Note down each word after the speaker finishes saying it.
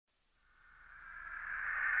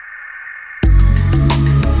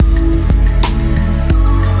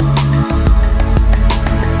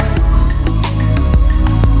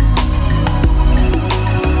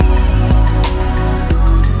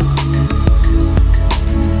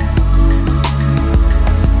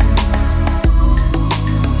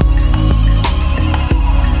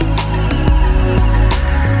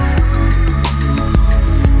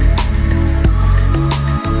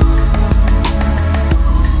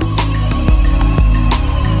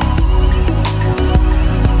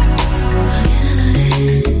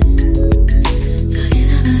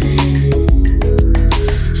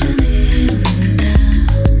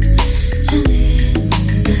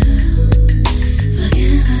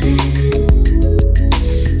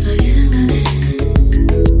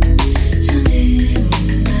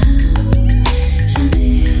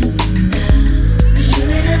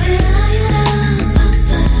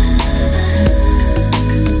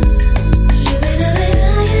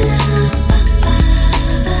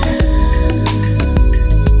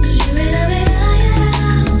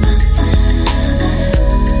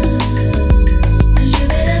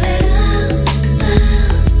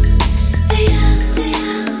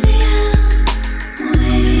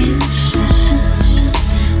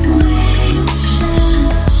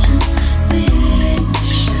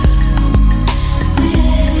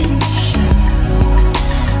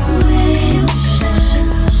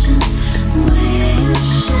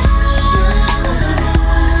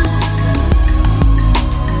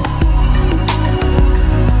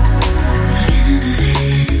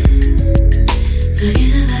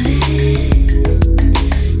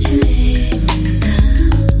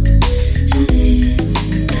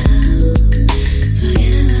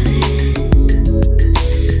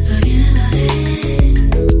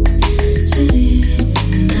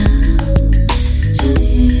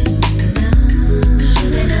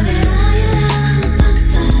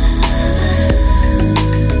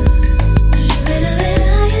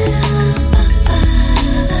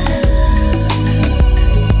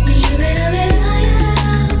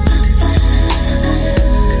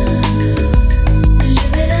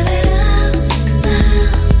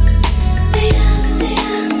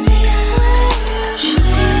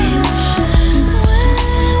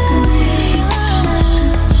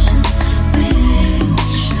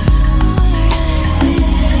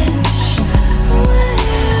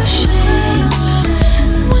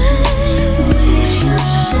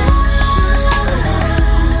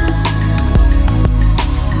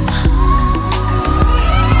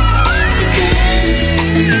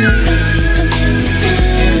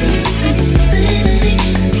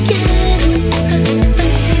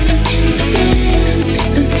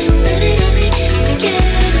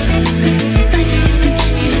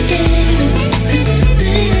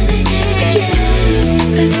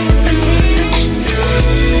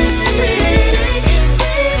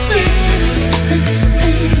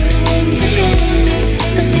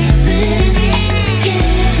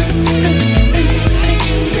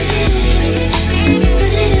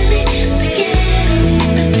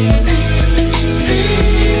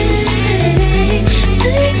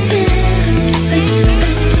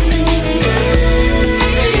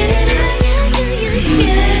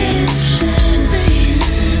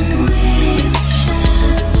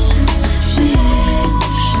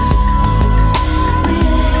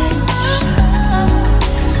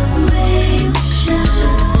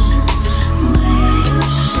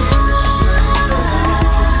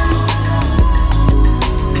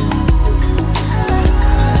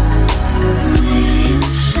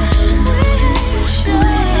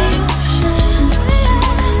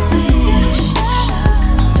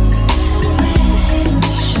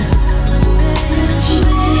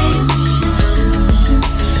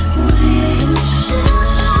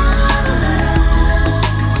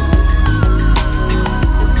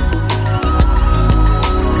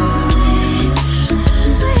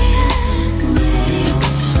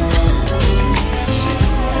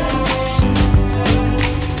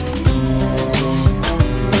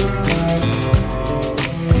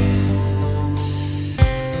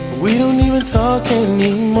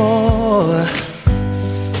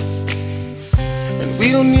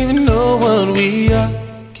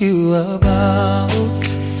you about.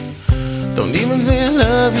 Don't even say I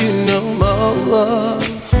love you no more.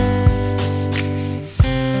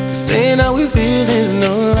 'Cause saying how we feel is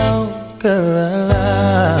no longer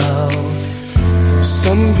allowed.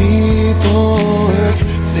 Some people work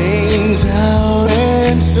things out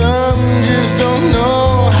and some just don't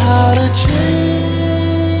know how to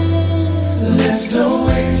change. Let's don't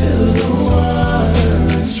wait till the water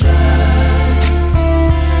runs dry.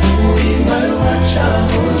 We might watch our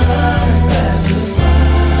whole lives pass us by.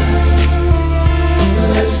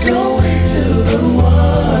 Let's go wait till the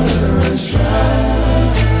water runs dry.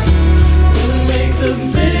 We'll make the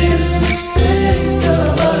biggest mistake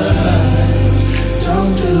of our lives.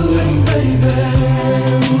 Don't do it, baby.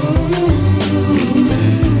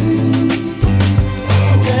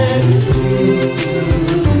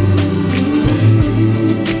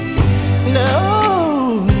 No,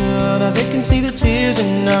 they can see the tears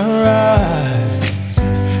in our eyes,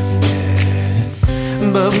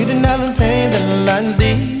 yeah. But we deny the pain that lies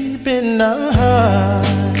deep in our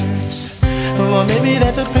hearts. Well, maybe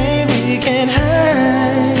that's a pain we can't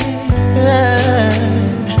hide, yeah.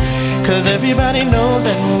 'Cause everybody knows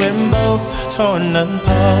that we're both torn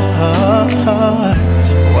apart.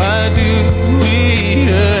 Why do we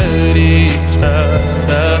hurt each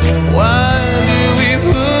other? Why do we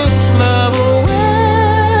push love away?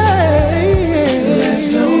 Let's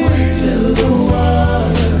not wait till the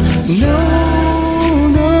water runs dry.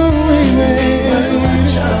 No, baby. We might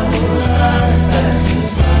watch our whole lives pass us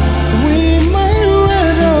by. We might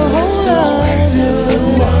wait our whole lives. Let's not wait till the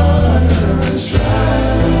water runs dry.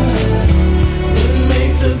 We'll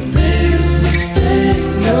make the biggest mistake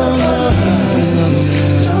of our lives.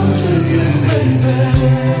 Don't do it, baby.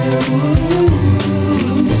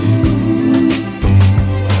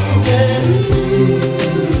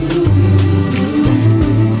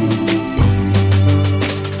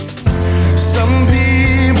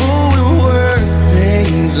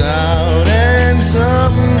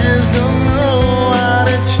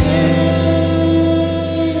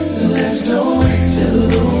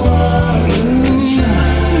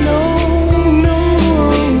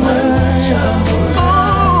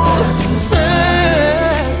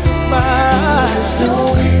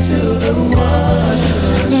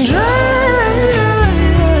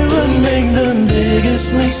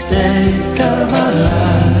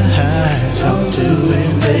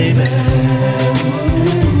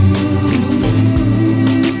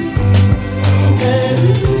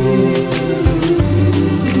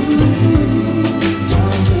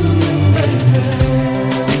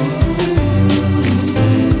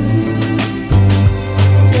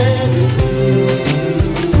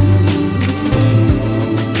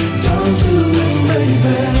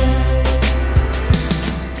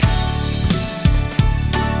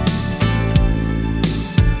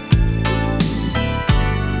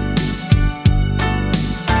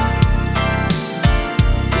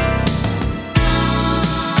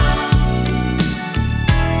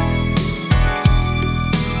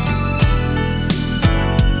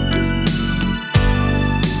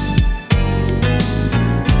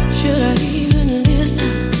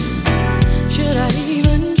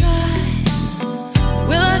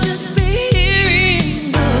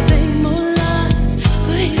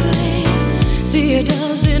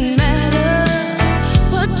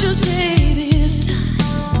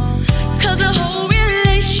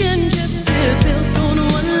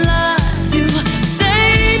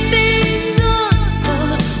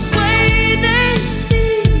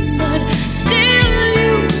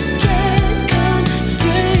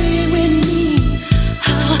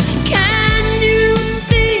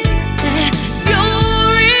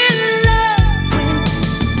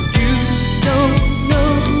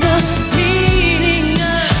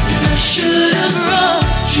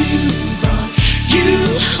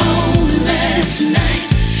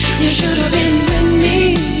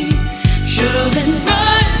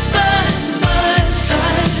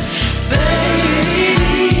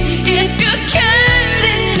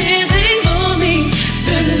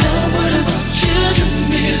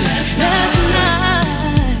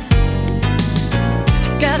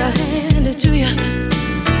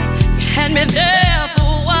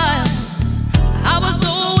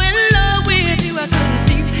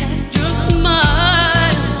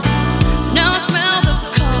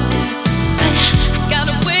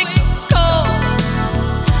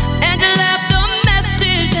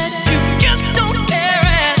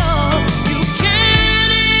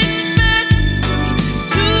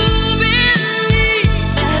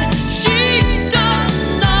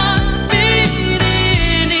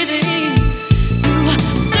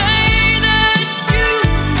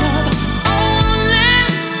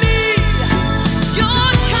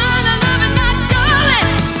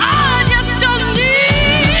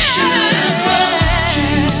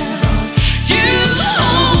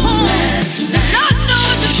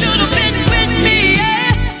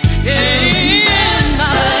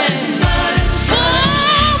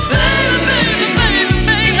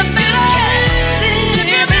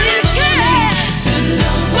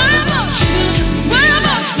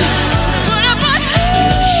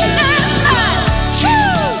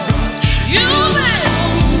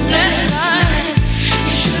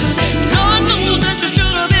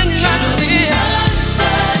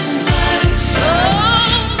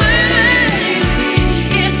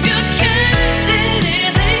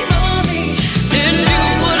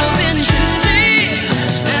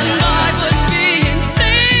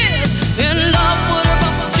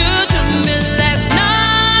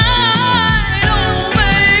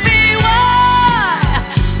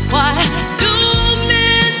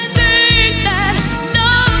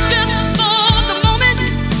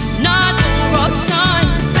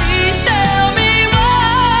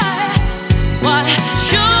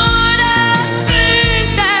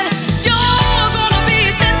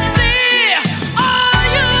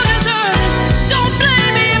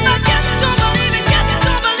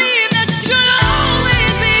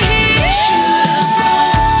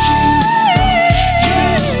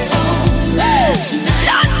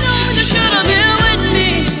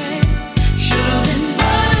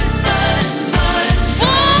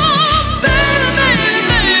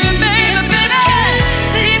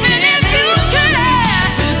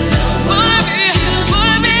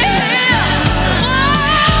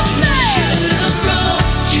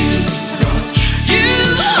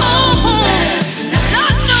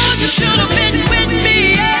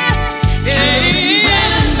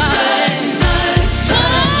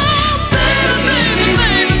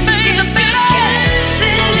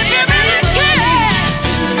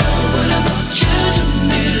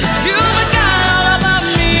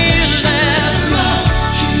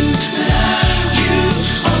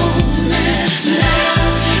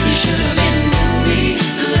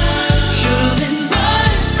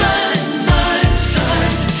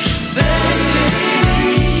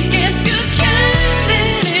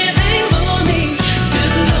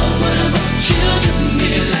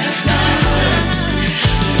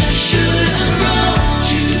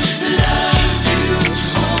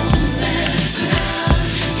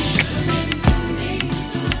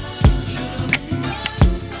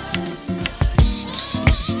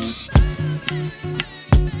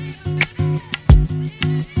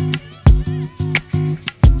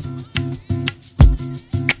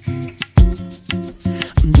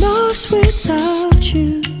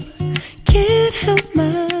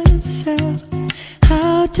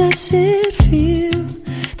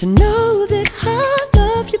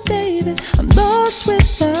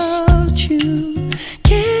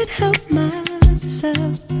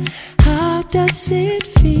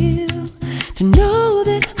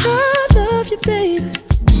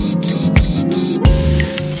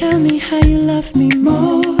 love me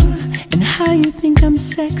more, and how you think I'm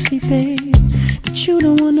sexy, babe. That you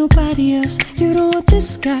don't want nobody else. You don't want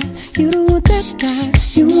this guy, you don't want that guy.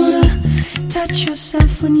 You wanna touch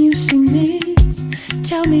yourself when you see me.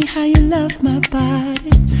 Tell me how you love my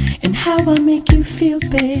body and how I make you feel,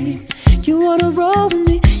 babe. You wanna roll with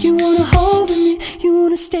me, you wanna hold with me, you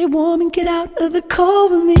wanna stay warm and get out of the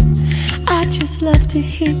cold with me. I just love to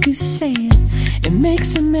hear you say it. It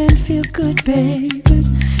makes a man feel good, baby.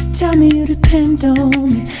 Tell me you depend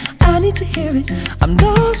on me. I need to hear it. I'm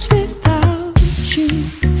lost without you.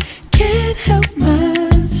 Can't help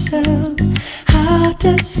myself. How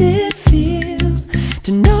does it feel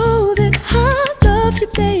to know that I love you,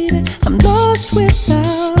 baby? I'm lost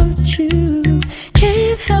without you.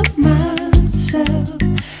 Can't help myself.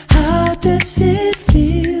 How does it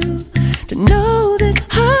feel to know that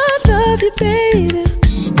I love you, baby?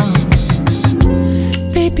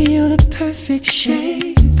 Baby, you're the perfect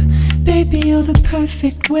shape. Baby, you're the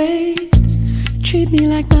perfect weight. Treat me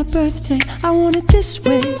like my birthday. I want it this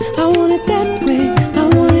way, I want it that way, I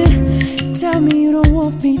want it. Tell me you don't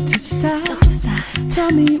want me to stop.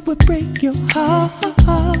 Tell me it would break your heart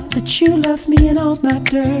that you love me and all my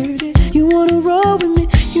dirty. You wanna roll with me,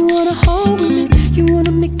 you wanna hold with me, you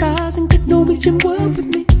wanna make eyes and get Norwegian word with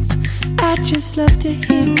me. I just love to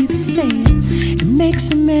hear you say it. It makes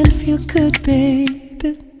a man feel good,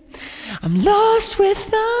 baby. I'm lost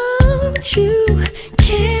without you.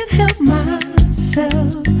 Can't help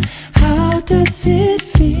myself. How does it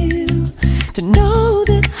feel to know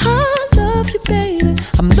that I love you, baby?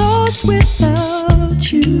 I'm lost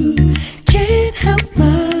without you. Can't help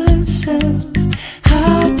myself.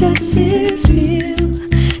 How does it feel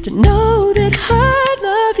to know that I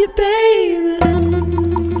love you, baby?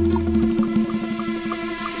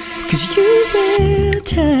 'Cause you will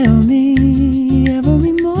tell me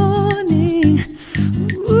every morning,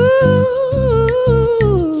 ooh,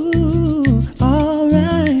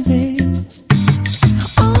 alright, babe.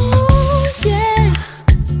 Oh yeah,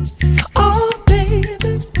 oh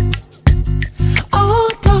baby, oh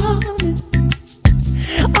darling,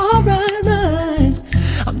 alright, right.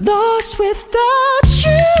 I'm lost without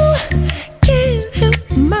you. Can't help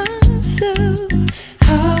myself.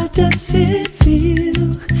 How does it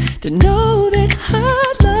feel to know that I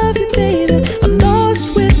love you, baby? I'm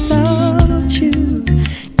lost without you.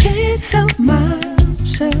 Can't help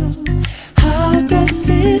myself. How does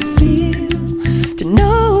it feel to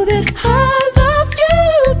know that I love you,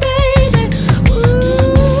 baby?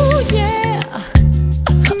 Ooh, yeah.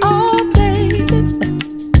 Oh, baby.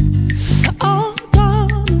 Oh,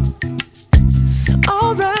 darling.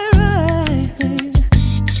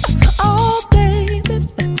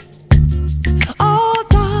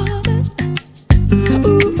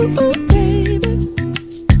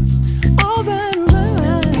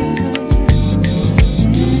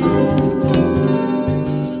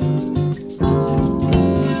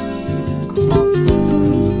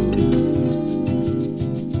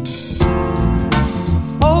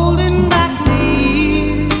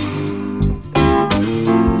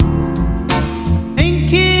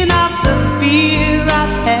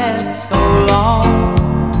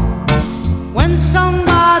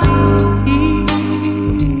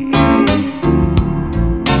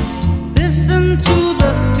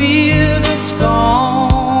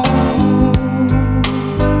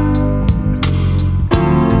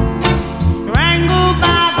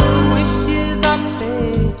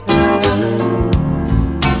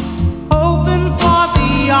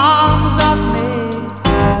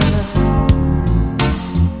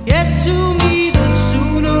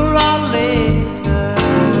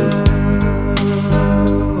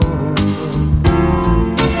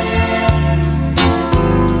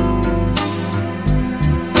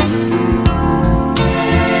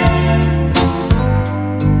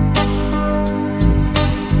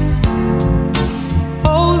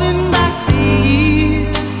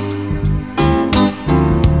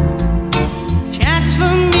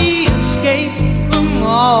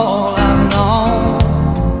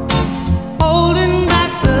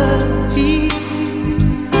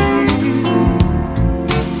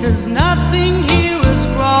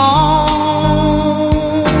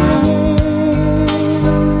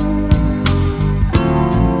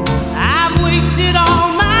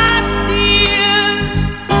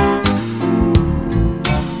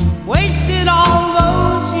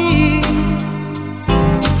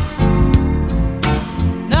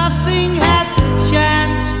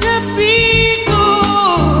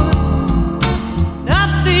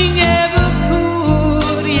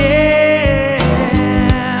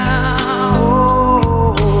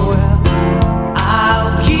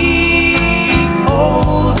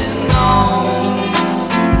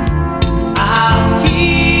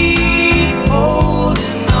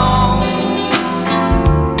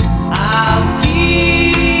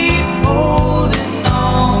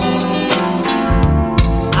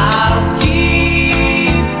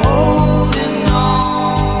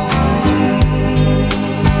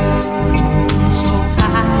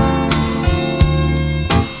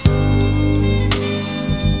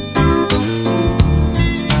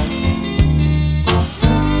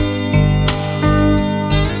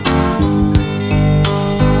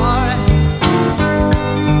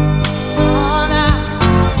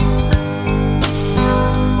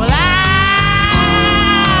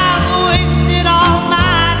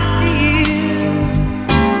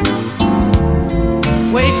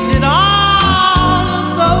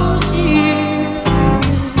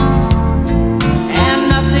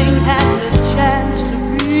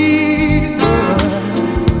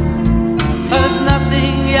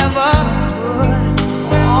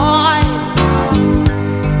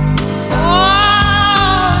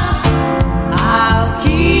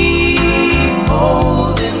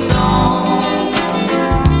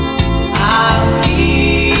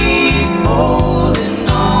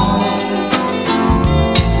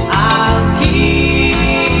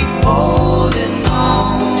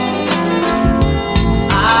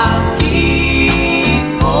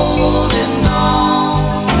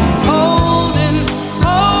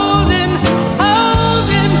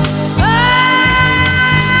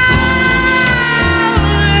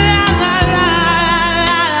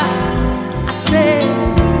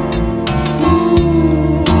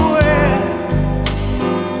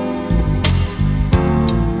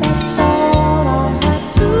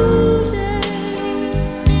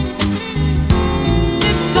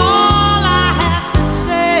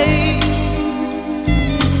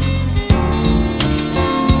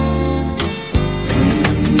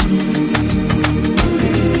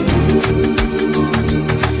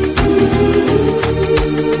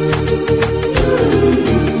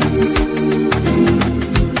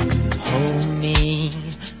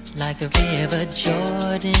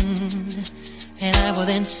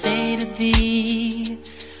 say to thee,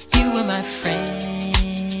 you are my friend.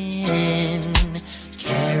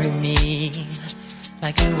 Carry me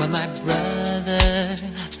like you are my brother.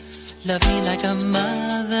 Love me like a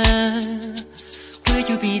mother. Will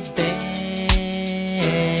you be there?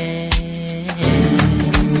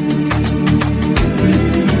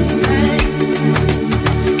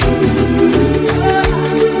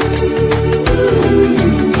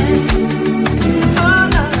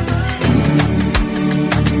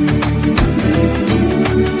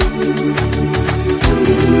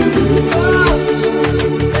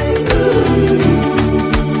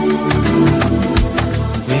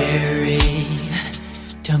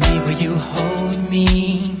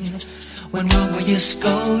 You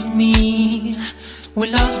scold me,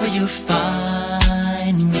 when lost will you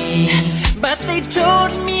find me? But they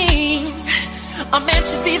told me a man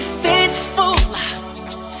should be faithful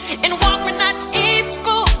and walk when not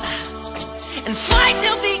able and fight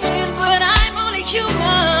till the end, but I'm only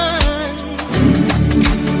human.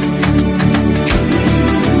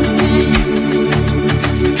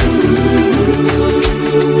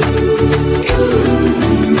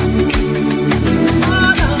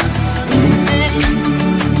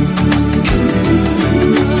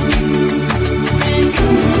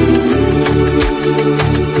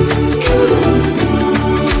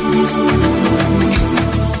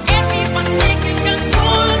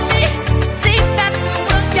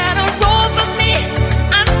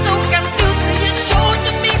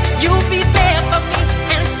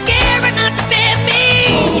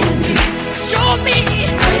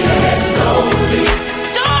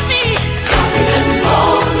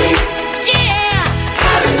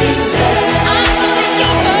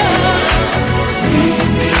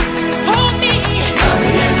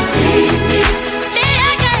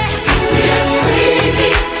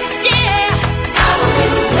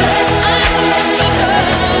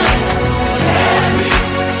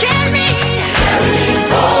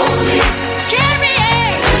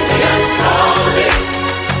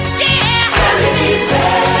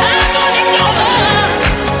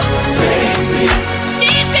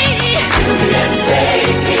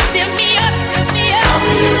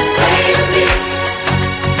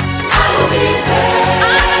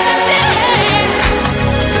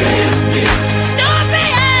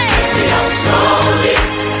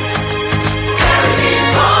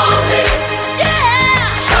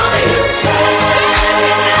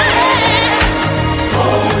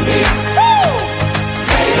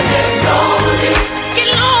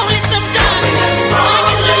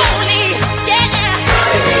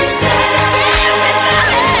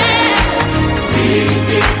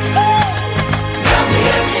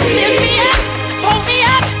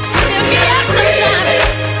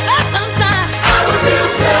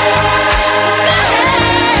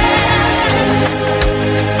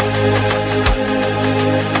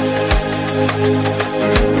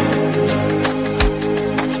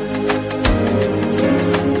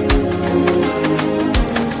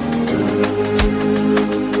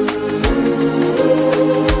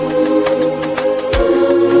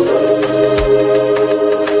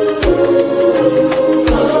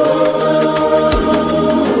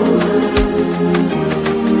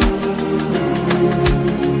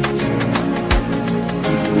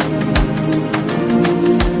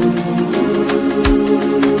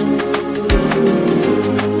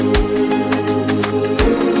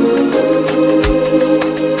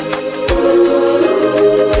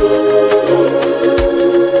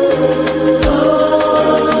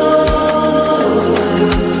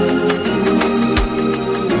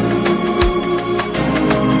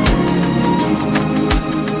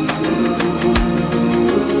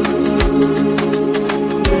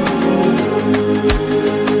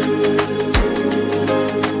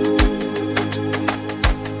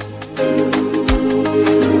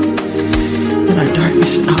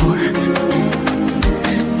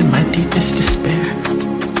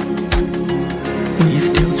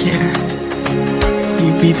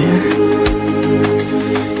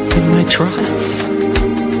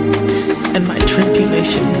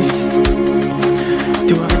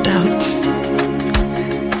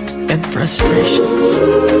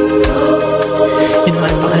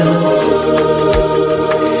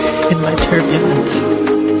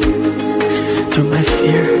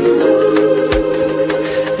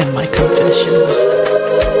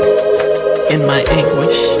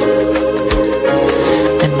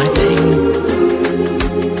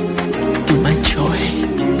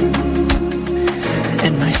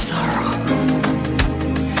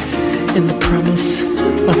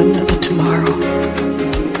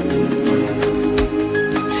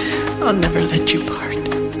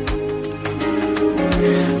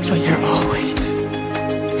 but you're always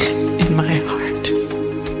in my heart.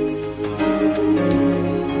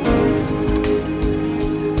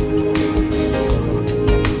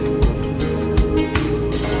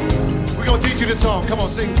 We're gonna teach you this song. Come on,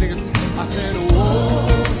 sing it. I said, whoa,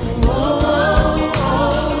 whoa,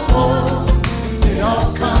 whoa, whoa. It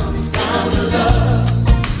all comes down to love.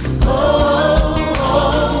 Whoa,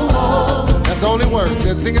 whoa, whoa. That's the only word.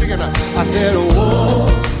 Let's sing it again now. I said, whoa,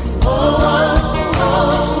 whoa, whoa,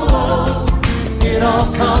 whoa. It all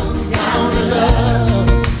comes down to love.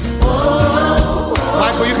 Whoa, whoa.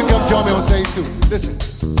 Michael, you can come join me on stage too. Listen.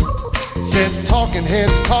 Said talking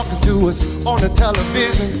heads talking to us on the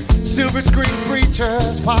television. Silver screen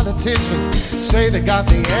preachers, politicians say they got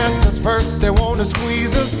the answers. First they want to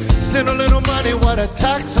squeeze us. Send a little money, what a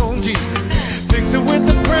tax on Jesus. Fix it with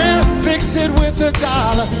a prayer, fix it with a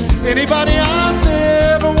dollar. Anybody out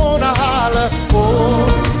there ever want to holler? Oh,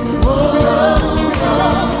 oh, oh,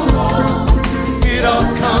 oh. It all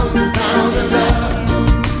comes down to love.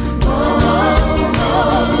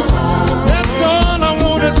 That's all I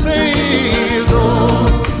want to say is oh,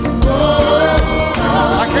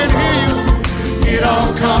 oh, I can't hear you. It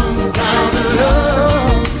all comes down to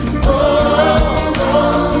love. Oh, oh,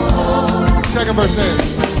 oh. Second verse says,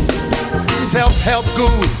 self-help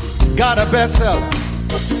guru got a bestseller.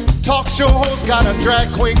 Talk show host got a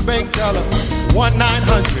drag queen bank teller.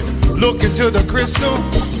 1-900, look into the crystal.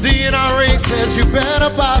 The NRA says you better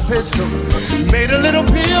buy a pistol. Made a little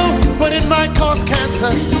pill, but it might cause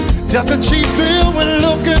cancer. Just a cheap thrill when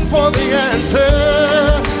looking for the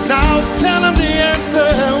answer. Now tell them the answer.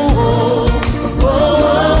 Oh,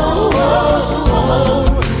 oh, oh,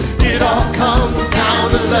 oh. It all comes down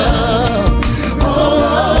to love. Oh,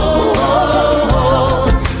 oh, oh.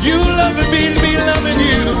 You loving me, me loving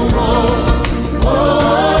you. Oh, oh,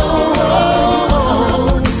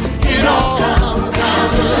 oh. It all comes down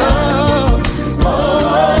to love. Oh,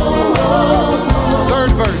 oh.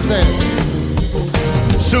 Third verse says,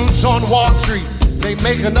 suits on Wall Street, they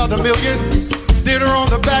make another million. Dinner on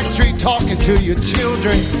the back street, talking to your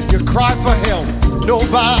children. You cry for help,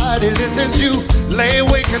 nobody listens. You lay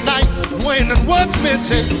awake at night, wondering what's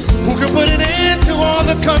missing. Who can put an end to all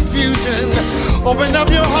the confusion? Open up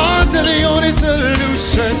your heart to the only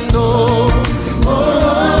solution. Oh,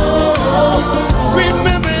 oh, oh.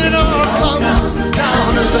 Remember it all comes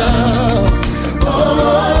down to love. Oh,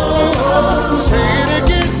 oh. Say it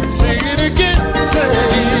again, say it again, say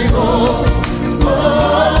oh, oh,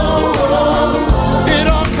 oh. It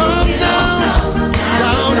all comes down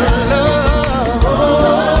to love.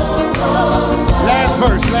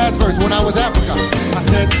 Last verse, when I was Africa, I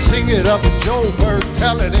said, sing it up in Joburg,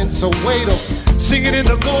 tell it in Soweto, sing it in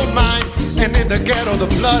the gold mine, and in the ghetto, the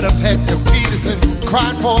blood of Hector Peterson,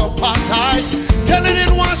 crying for apartheid. Tell it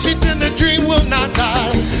in Washington, the dream will not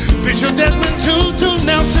die. Bishop Desmond Tutu,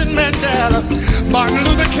 Nelson Mandela, Martin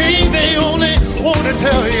Luther King, they only want to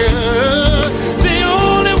tell you. They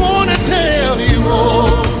only want to tell you.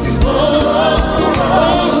 Oh, oh, oh,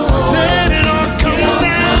 oh. Said it all comes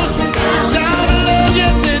down to love,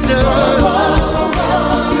 yes it does.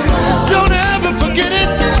 Don't ever forget it.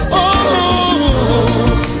 Oh,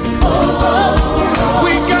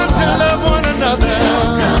 we got to love one another.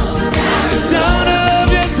 Down to love,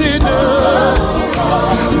 yes it does.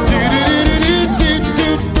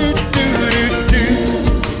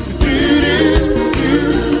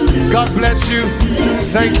 God bless you.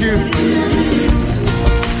 Thank you.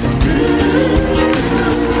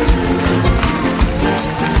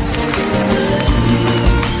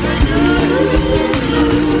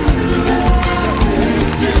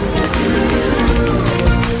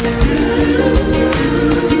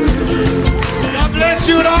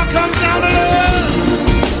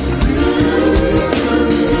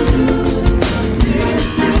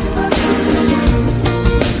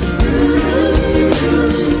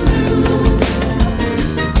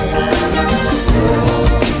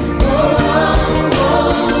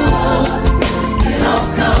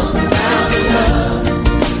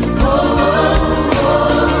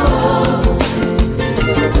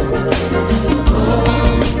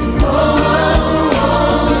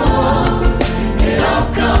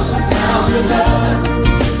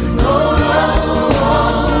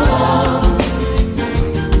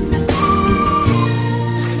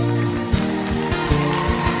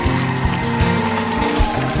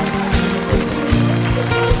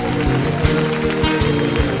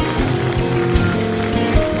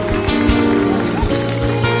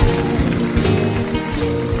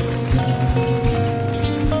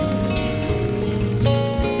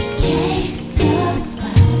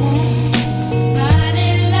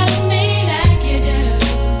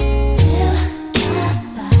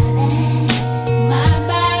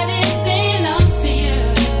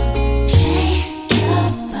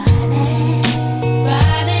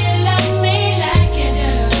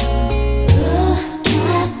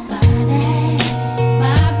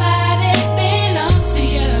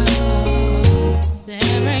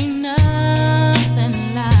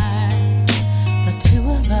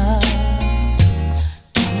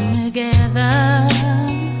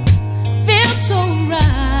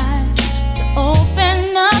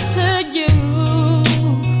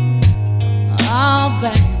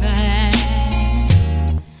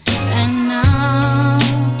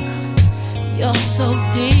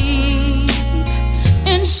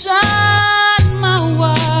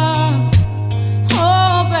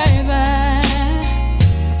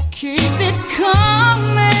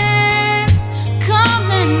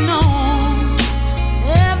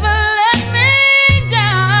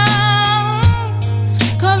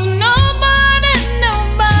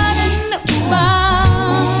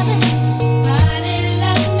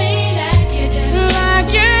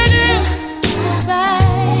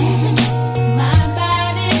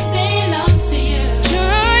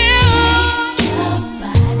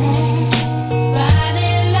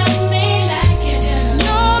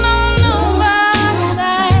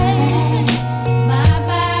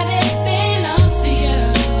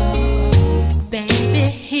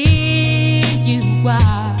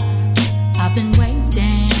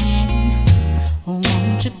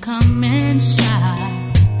 won't you come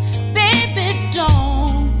inside? Baby,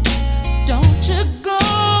 don't you go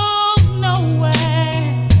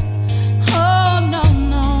nowhere. Oh, no,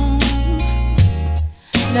 no.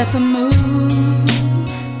 Let the mood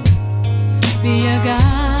be a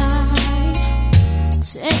guide.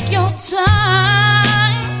 Take your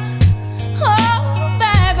time. Oh,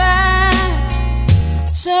 baby.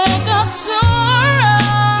 Take a tour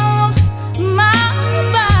of my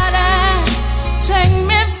body. Take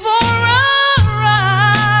me for a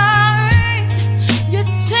ride. You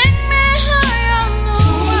take me higher,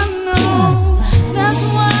 I know. That's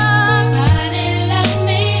why nobody loves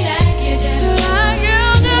me like you do. Like you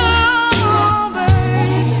do,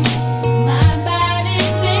 baby. My body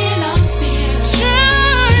belongs to you. To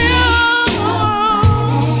you.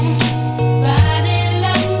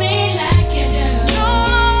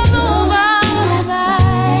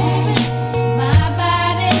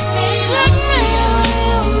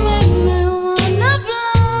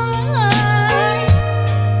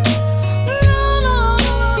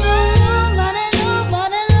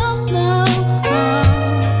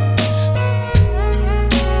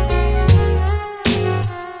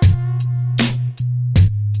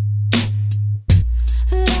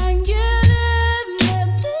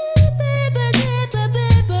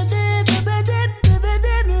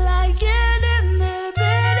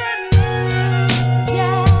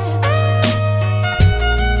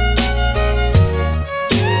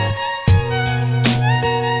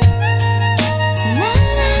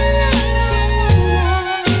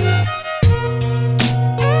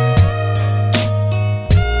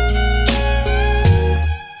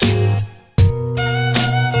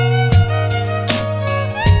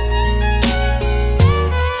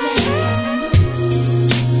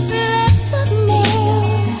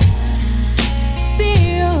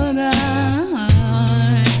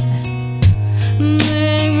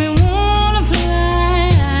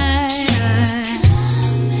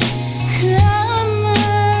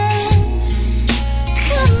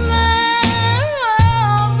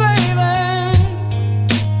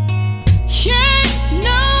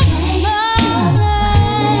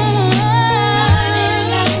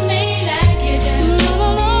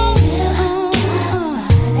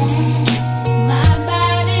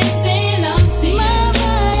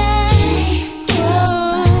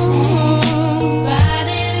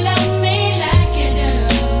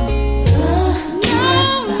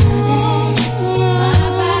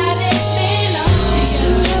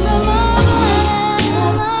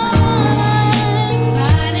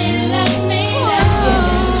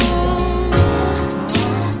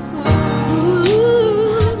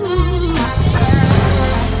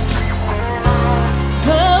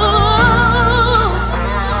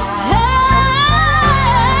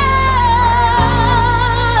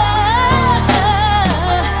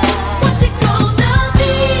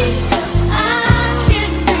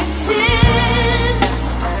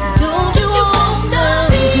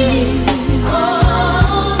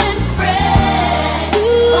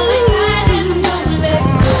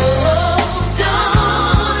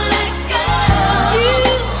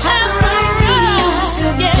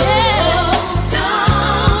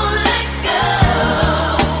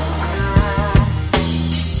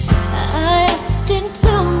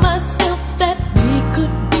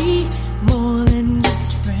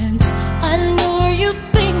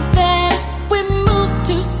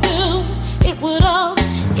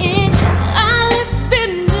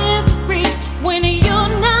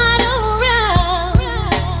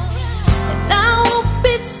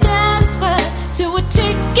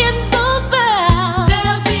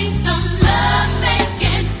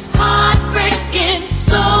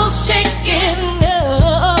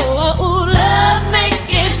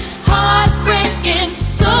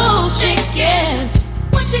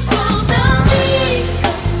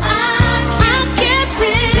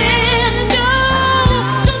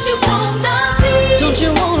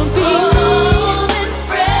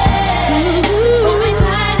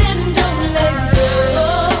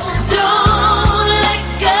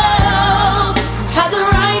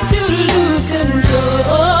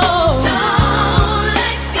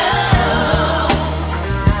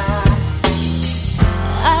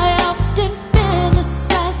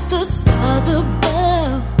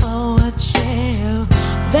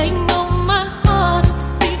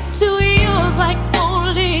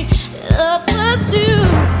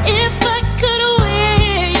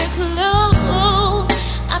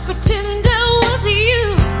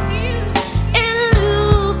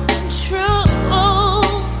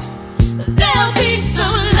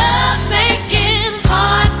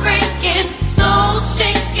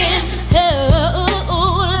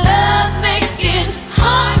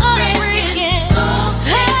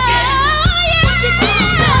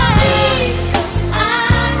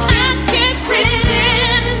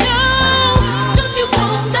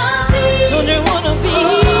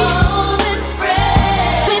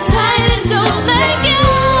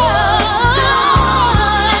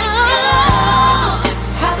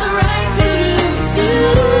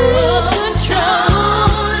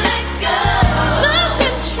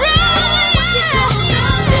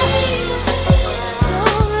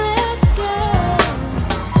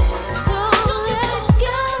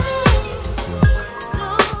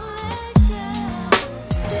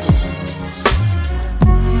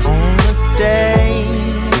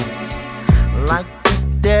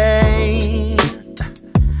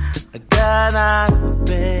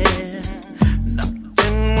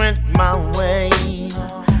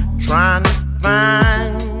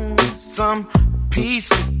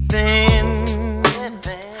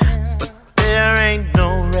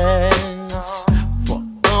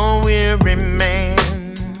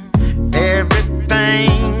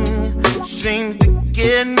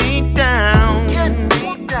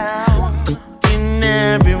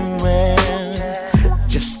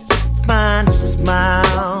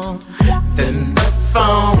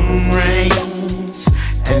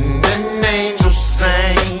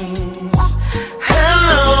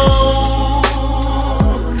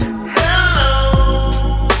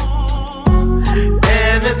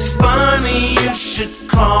 you should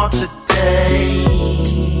call today.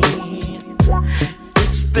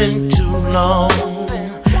 It's been too long.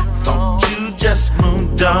 Thought you just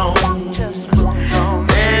moved on.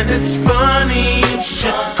 And it's funny you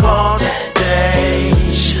should call today.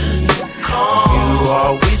 You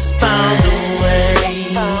always found a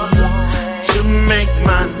way to make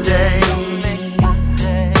my day.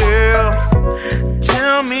 Girl,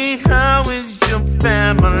 tell me, how is your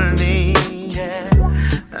family?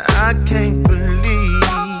 I can't believe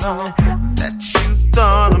that you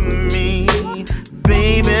thought of me,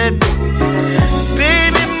 baby.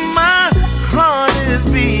 Baby, my heart is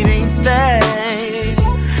beating fast.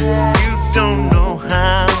 You don't know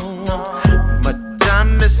how much I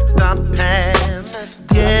missed our past.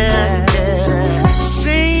 Yeah, yeah.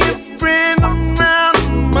 See your friend around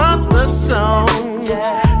the mother song.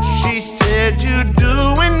 She said you're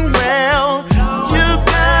doing well. You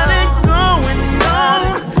got it going on.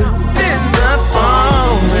 Then the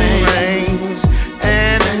phone rings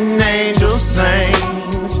and an angel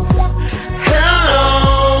sings. Hello,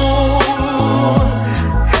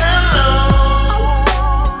 hello.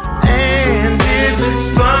 And it's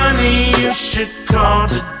funny you should call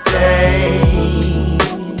today.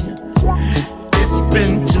 It's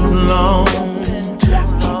been too long.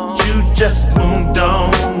 You just moved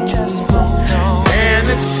on. And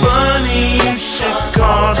it's funny you should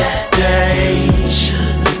call today.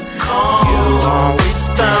 You always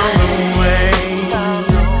found a way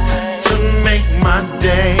to make my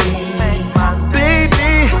day.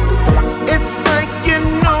 Baby, it's like you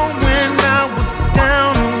know when I was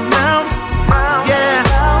down and out. Yeah,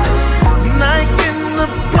 like in the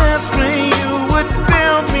past when you would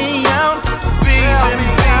bail me out. Baby,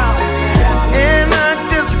 and I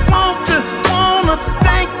just wanna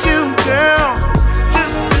thank you, girl.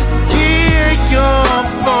 Just to hear your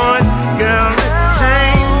voice, girl, it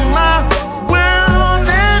changed my world.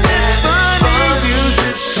 And it's funny you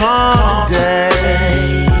should call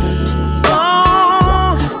today.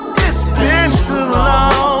 Oh, it's been so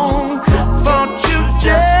long. Thought you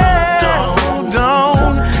just moved on.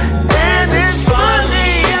 And it's funny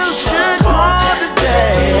you should call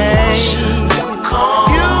today.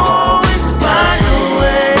 You always find a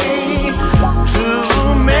way to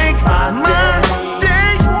make my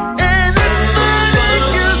day. And it's funny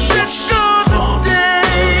you should call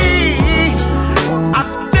today. I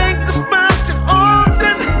think about you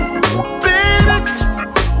often, baby.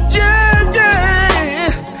 Yeah, yeah.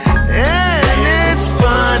 And it's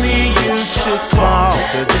funny you should call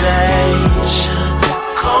today.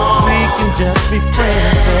 We can just be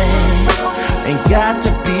friends, babe. Ain't got to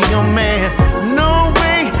be your man. No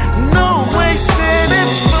way, no way. Said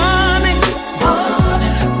it's funny.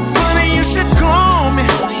 Funny you should call me.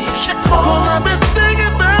 Cause I've been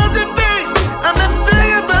thinking about you, babe. I've been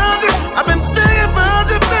thinking about you. I've been thinking about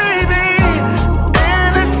you, baby.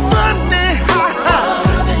 And it's funny.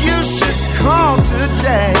 You should call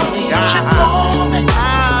today. Funny you should call.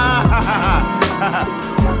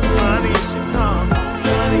 Funny you should call.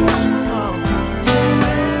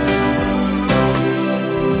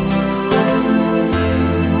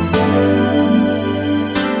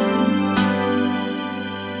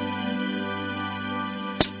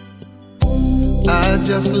 I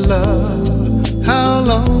just love how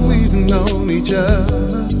long we've known each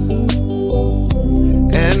other.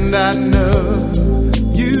 And I know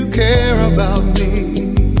you care about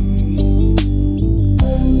me,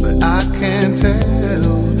 but I can't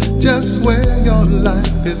tell just where your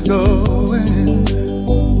life is going.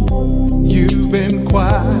 You've been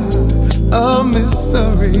quite a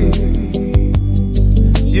mystery.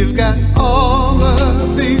 You've got all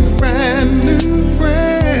of these brand new friends.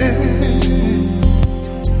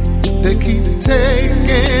 They keep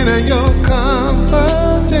taking your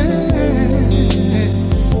confidence,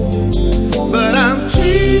 but I'm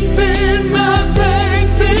keeping my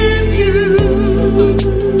faith in you.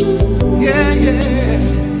 Yeah, yeah.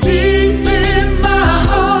 Deep in my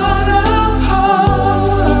heart of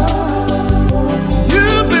hearts,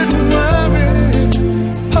 you've been worried,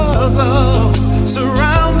 puzzled,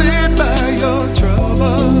 surrounded by your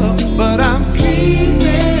trouble, but I'm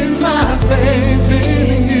keeping my faith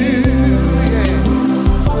in you.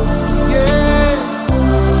 Yeah,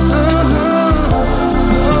 yeah.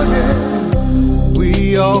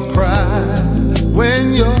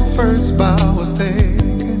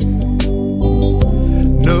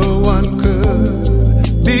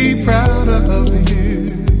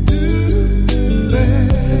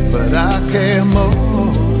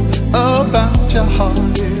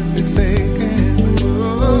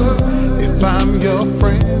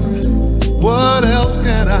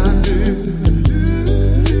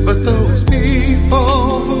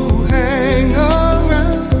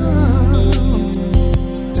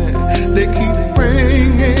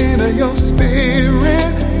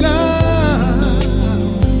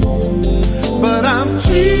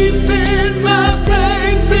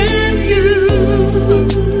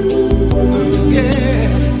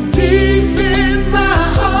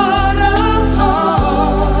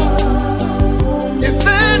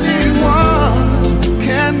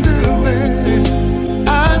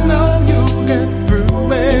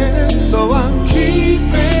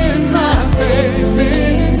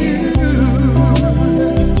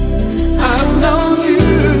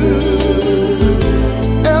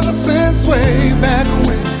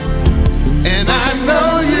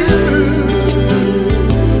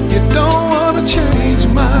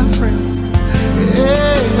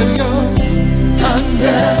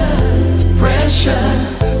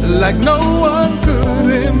 like no one could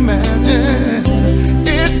imagine.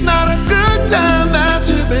 It's not a good time that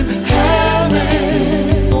you've been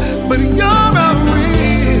having, but you're a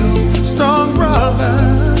real strong brother,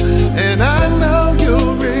 and I know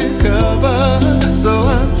you'll recover. So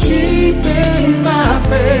I'm keeping my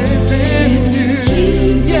faith in you.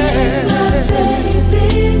 Yeah.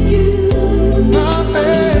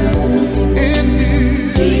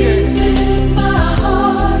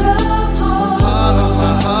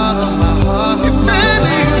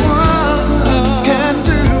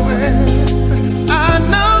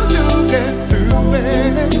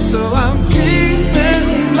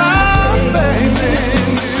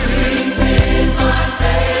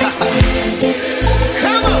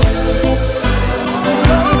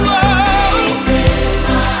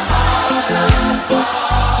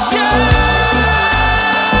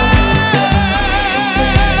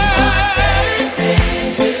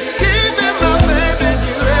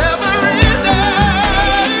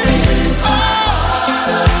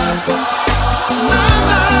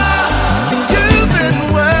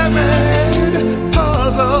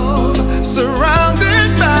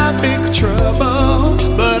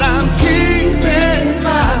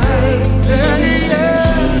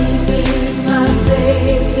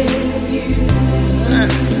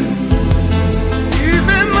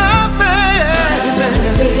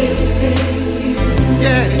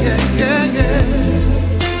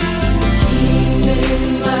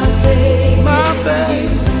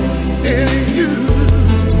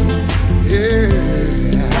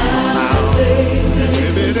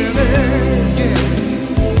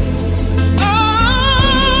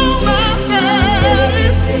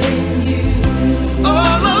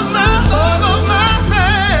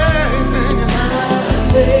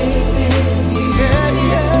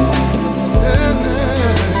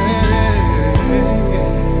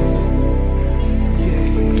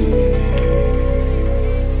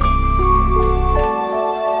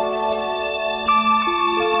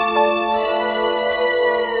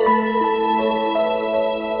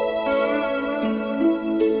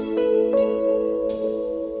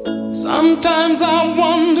 Sometimes I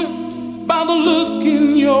wonder about the look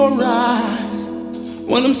in your eyes.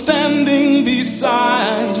 When I'm standing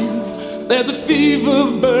beside you, there's a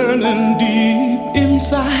fever burning deep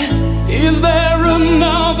inside. Is there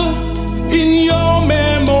another in your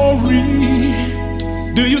memory?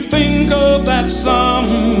 Do you think of that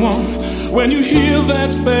someone when you hear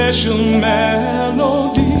that special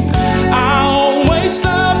melody? I always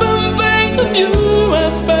stop and think of you,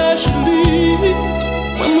 especially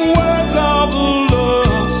when the words of a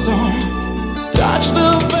love song touch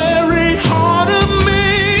the very heart of me.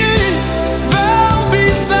 There'll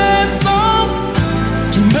be sad songs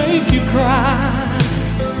to make you cry.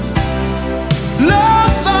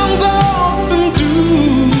 Love songs often do.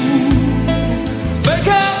 They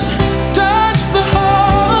can touch the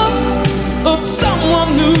heart of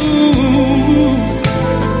someone new,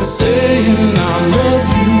 saying I love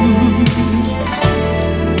you.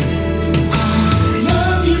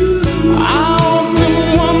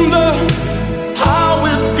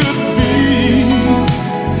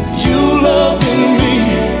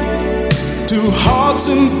 Hearts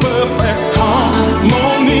in perfect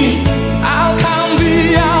harmony. I'll count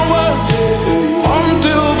the hours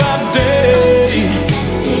until that day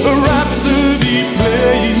a rhapsody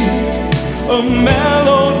plays, a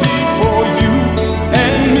melody for you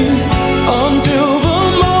and me, until the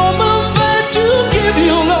moment that you give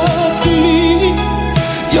your love to me.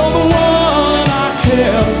 You're the one I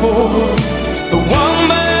care for, the one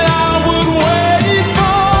that I would wait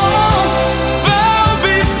for. There'll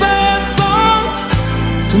be sad songs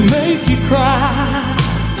to make you cry.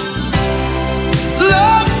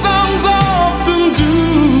 Love songs often do.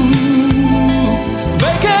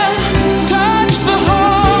 They can touch the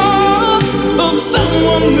heart of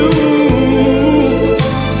someone new,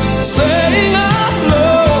 saying I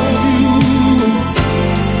love you.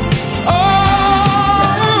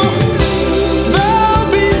 Oh, there'll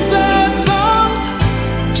be sad songs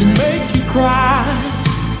to make you cry.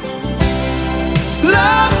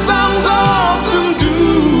 Love songs often do.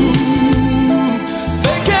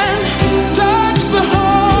 They can touch the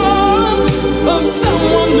heart of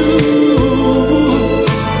someone new,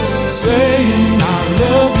 saying I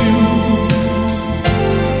love you.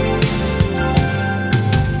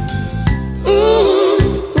 Ooh,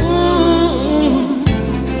 ooh.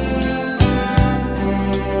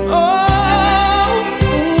 Oh,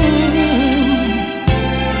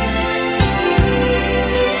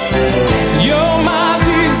 you're my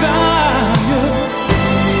desire.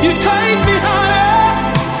 You take me higher.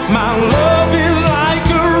 My love is like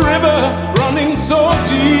a river running so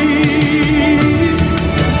deep.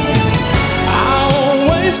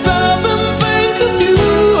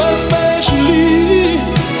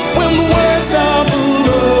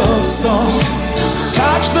 song,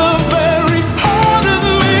 touch the very heart of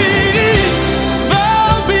me.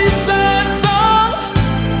 There'll be sad songs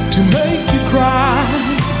to make you cry.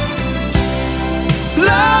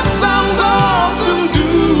 Love songs often do.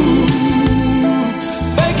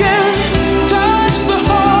 They can touch the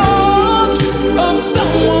heart of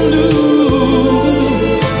someone new.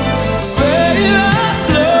 Say I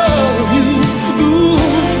love you. Ooh.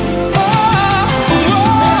 Oh,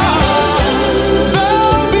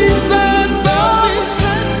 there'll be sad songs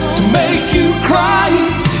to make you cry.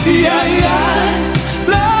 Yeah, yeah.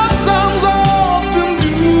 Love songs often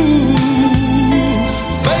do.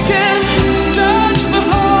 They can touch the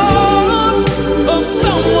heart of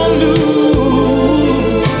someone new.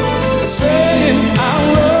 Saying I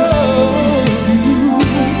love you.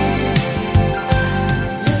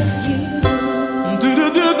 Do do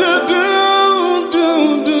do do do do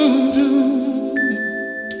do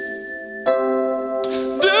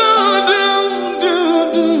do do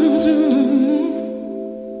do do.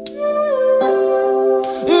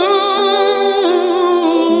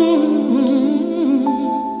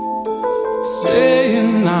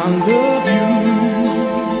 Saying I love you.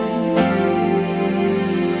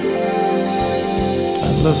 I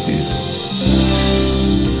love you.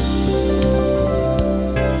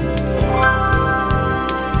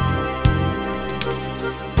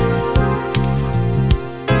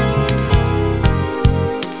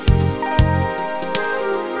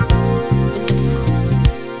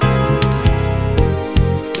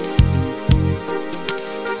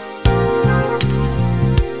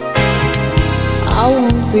 I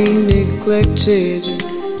won't be neglected,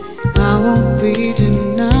 I won't be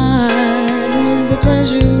denied the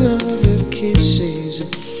pleasure of your kisses,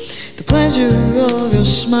 the pleasure of your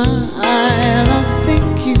smile. I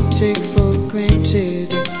think you take for granted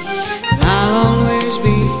that I'll always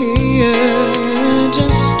be here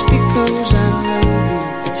just because I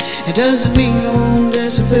love you. It doesn't mean I won't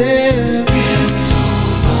disappear. Been so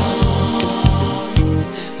long,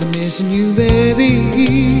 I'm missing you, baby.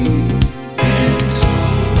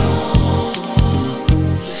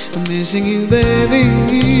 Missing you, baby.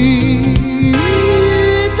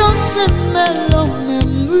 Thoughts and mellow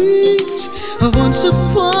memories of once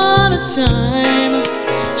upon a time,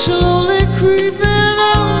 slowly creeping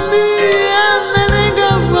on me, and they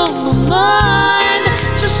linger on my mind.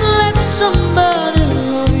 Just let somebody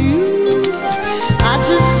love you. I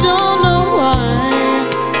just don't know why.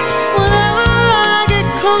 Whenever I get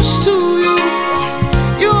close to you,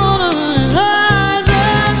 you wanna run and hide.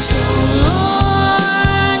 But so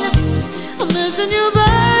long, I'm missing you,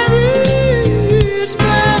 baby. It's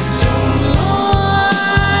been so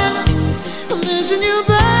long. I'm missing you,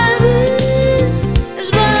 baby.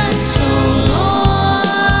 It's been so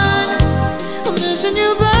long. I'm missing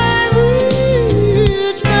you, baby.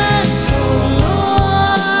 It's been so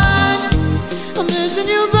long. I'm missing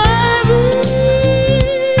you, baby.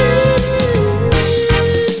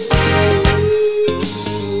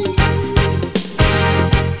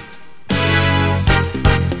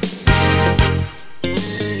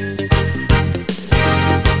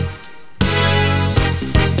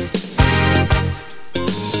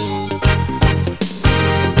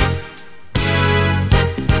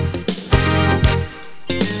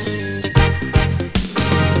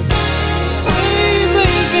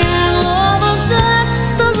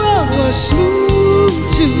 Smooth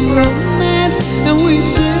to romance, and we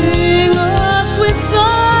sing love sweet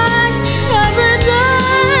songs every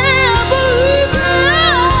day. I believe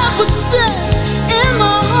love would stay in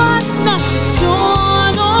my heart. Now it's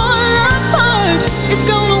torn all apart. It's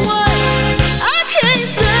gone away. I can't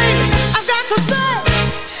stay. I've got to say,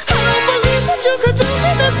 I don't believe that you could do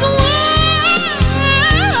me this way.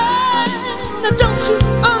 Now don't you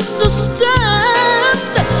understand?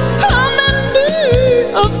 I'm in need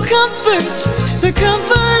of comfort, the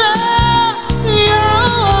comfort of your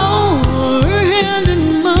hand in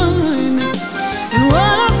mine, and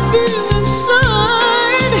what I feel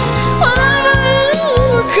inside whenever you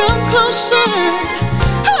come closer.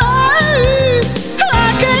 I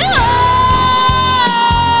can't hide.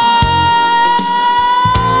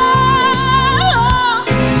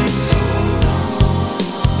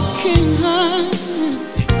 Can't hide.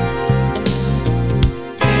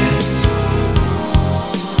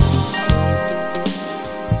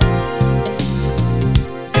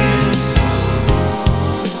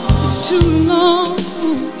 Too long.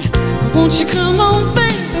 Won't you come on,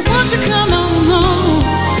 baby? Won't you come on home?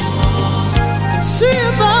 See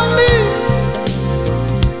about me.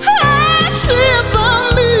 See about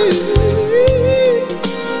me.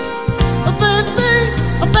 Oh, baby,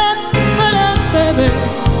 oh, baby, baby.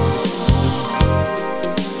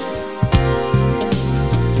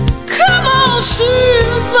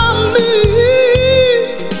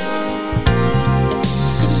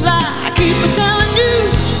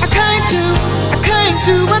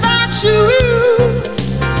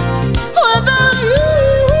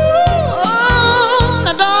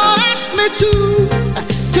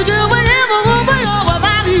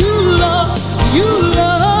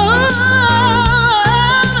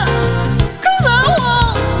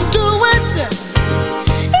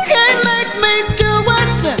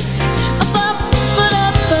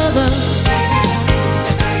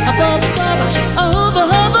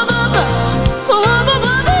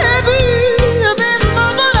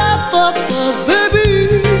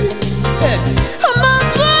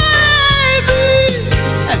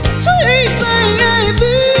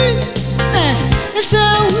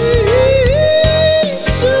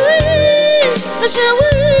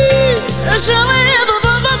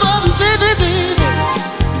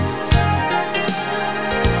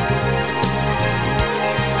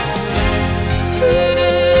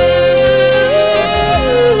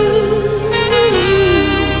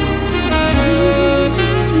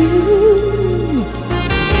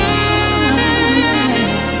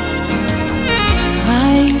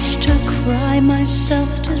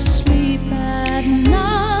 Myself to sleep at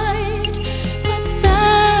night, but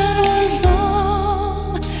that was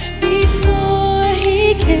all before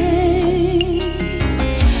he came.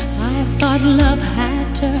 I thought love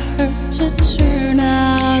had to hurt to turn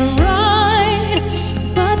out right,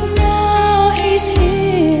 but now he's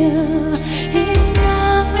here. It's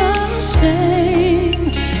not the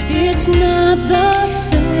same. It's not the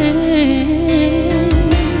same.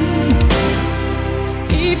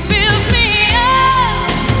 He fills me.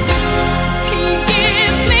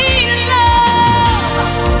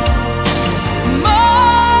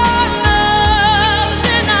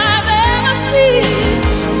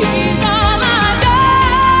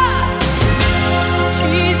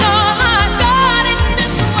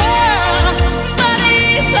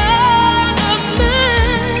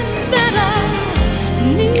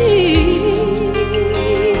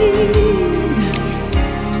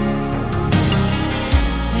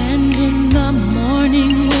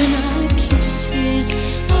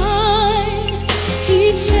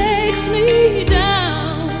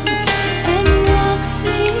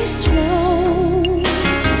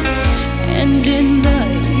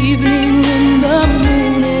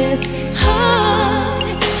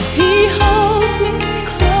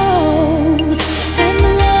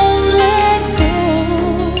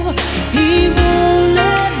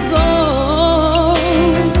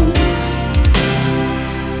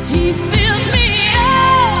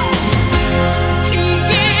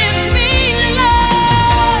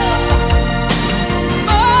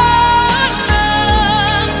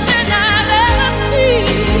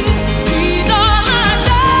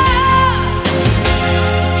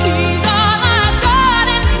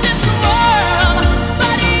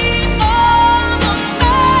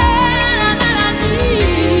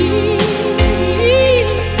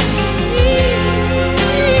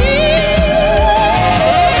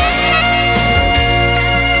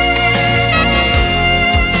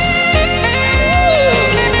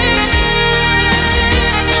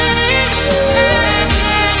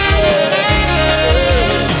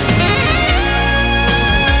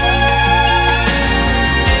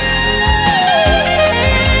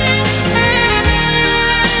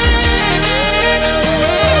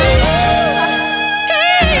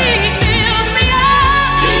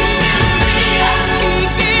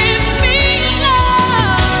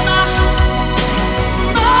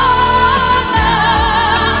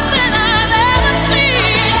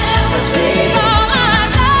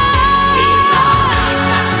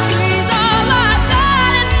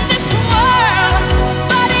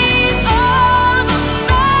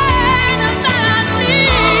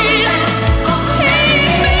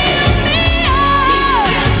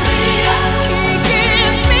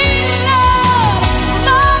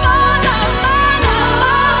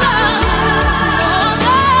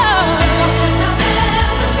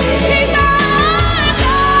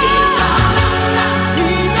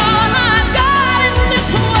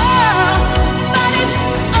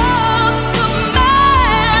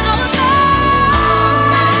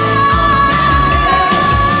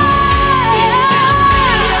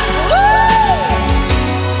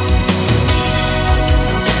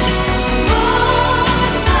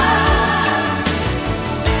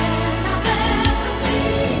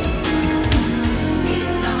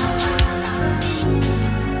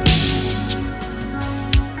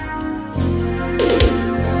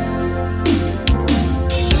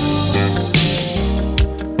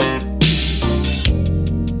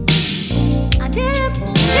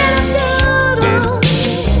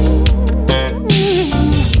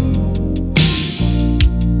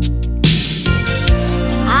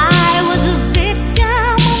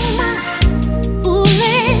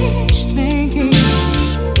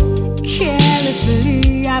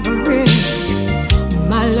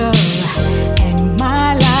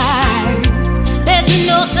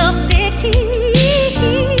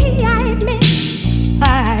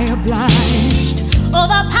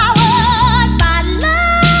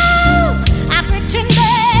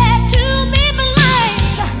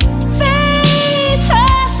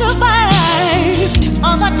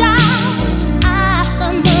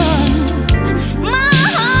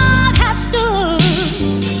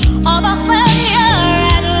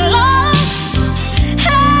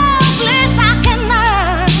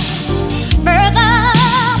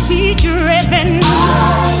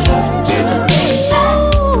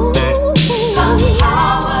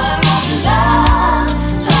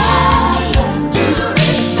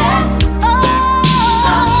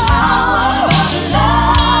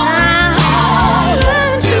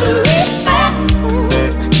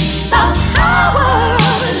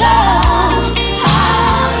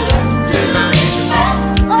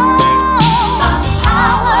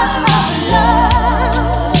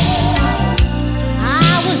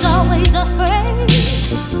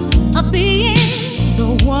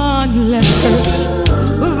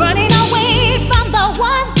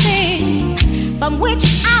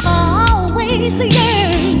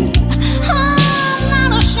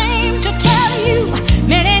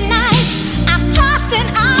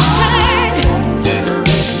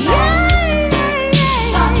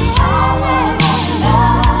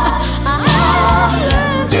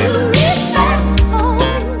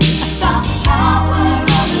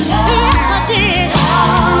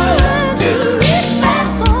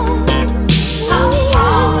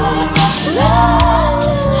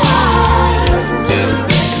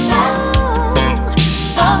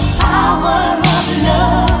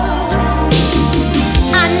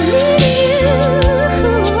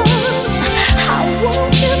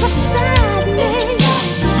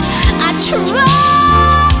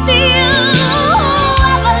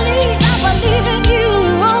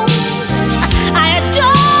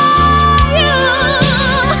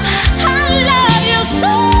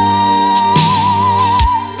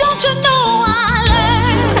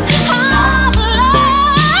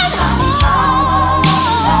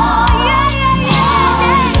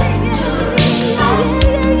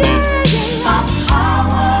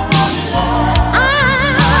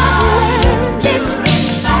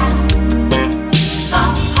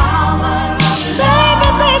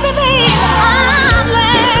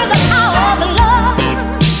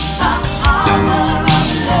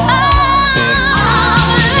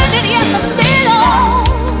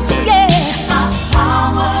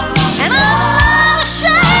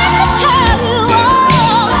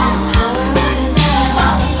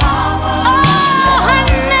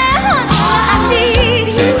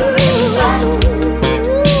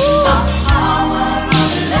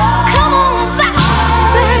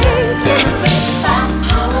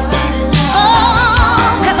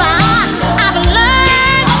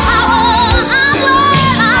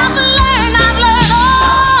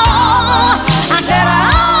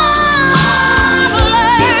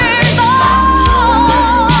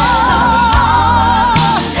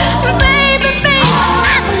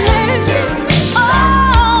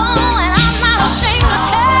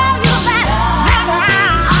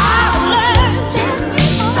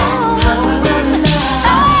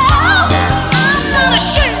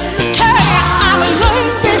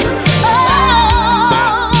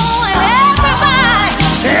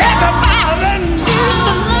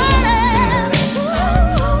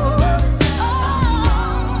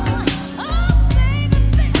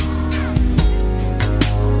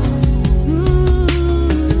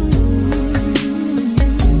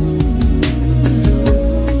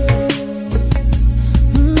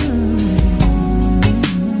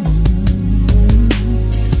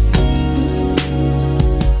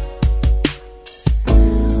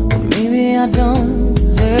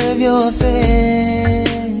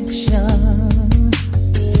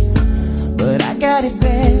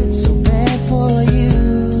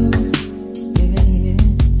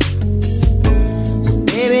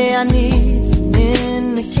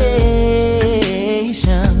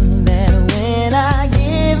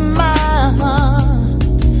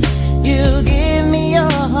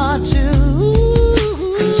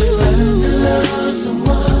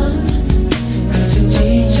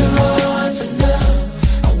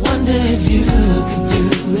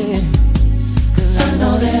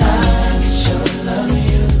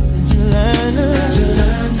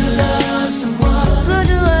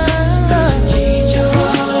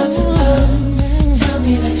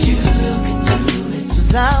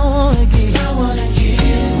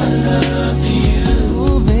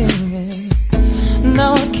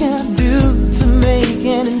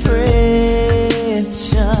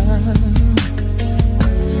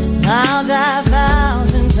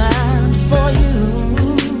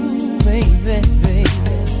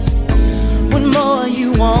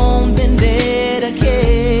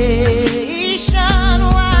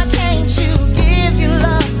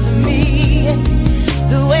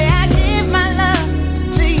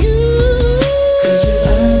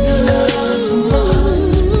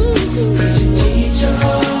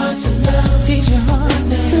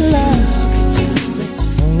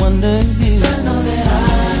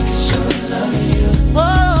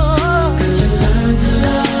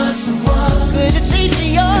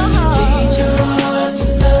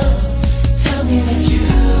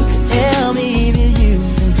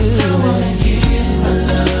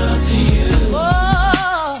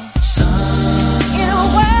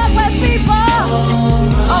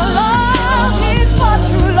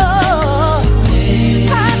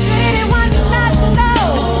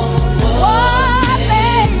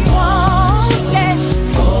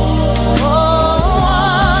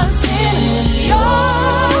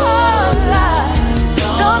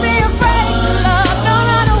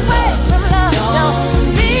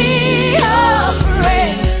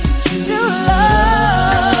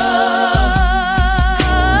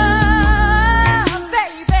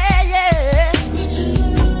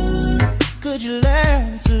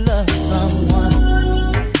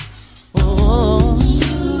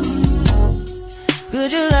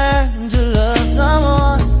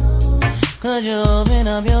 Could you open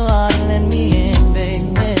up your heart and let me in,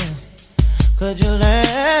 baby? Could you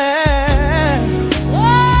learn?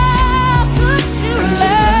 Oh, could you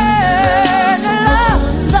learn to love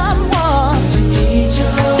someone? Could you teach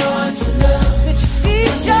your heart to love? Could you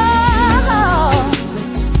teach your heart?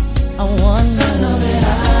 I wonder. I know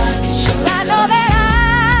that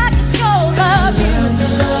I can show love you. To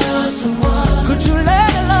love someone. Could you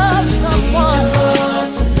learn to love someone?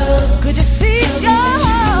 Could you teach your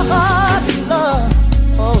heart to love?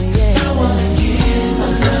 Oh yeah. So I wanna give my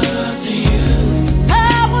love to you. I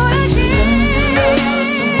wanna give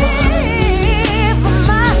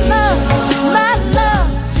my love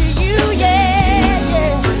to you, yeah,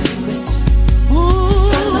 yeah. Ooh,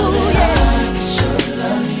 yeah.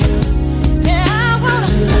 Yeah, I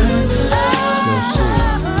wanna love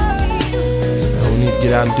you. We need to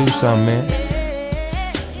get out and do something, man.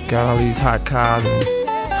 Got all these hot cars and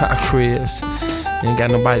hot cribs. Ain't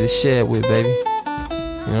got nobody to share it with, baby.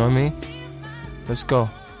 You know what I mean? Let's go.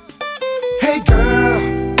 Hey girl,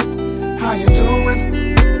 how you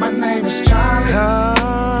doing? My name is Charlie,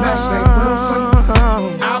 last name Wilson.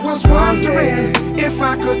 I was wondering if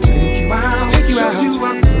I could take you out, show you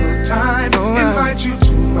a good time, invite you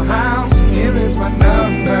to my house. Here is my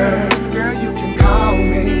number, girl, you can call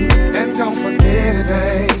me, and don't forget it,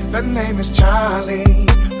 babe, the name is Charlie.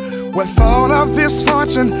 With all of this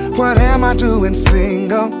fortune, what am I doing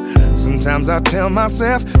single? Sometimes I tell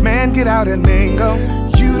myself, man, get out and mingle.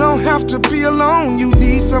 You don't have to be alone, you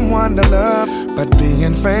need someone to love. But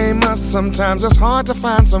being famous, sometimes it's hard to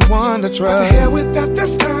find someone to trust. But to hell with that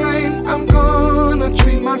this time, I'm gonna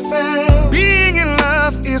treat myself. Being in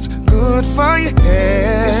love is good for your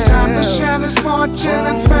head. It's time to share this fortune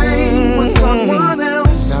and fame with someone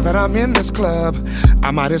else. Now that I'm in this club,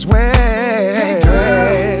 I might as well. Hey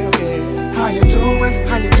girl, how you doing?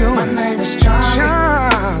 How you doing? My name is Charlie.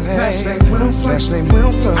 Last name Wilson. Last name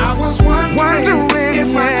Wilson. I was wondering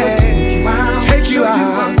if I could take you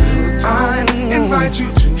out, a good time, invite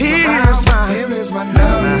you to my house. Here is my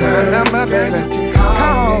number, baby. You can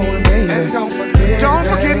call me, and don't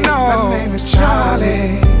forget, no, my name is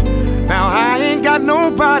Charlie. Now I ain't got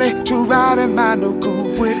nobody to ride in my new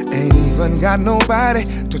coupe with. Ain't even got nobody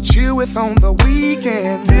to chill with on the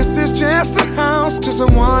weekend. This is just a house till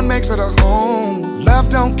someone makes it a home. Love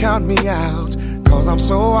don't count me out, cause I'm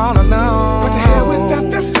so all alone. But to hell with that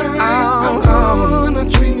this time, I'm gonna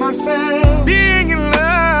treat myself. Being in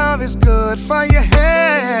love is good for your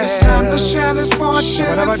head. It's time to share this fortune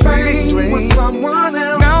and fame with someone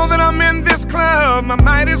else. Now that I'm in this club, I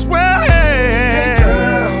might as well.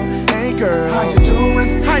 Hey girl, how you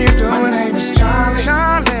doing? How you doing? My name is Charlie.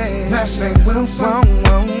 Last name Wilson.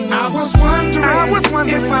 I was wondering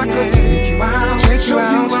if I could take you out, show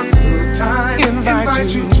you a good time,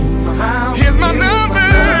 invite you to my house. Here's my number,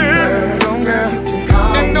 girl,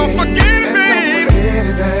 and don't forget it, babe.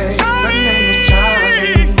 Charlie. My name is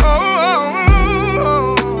Charlie.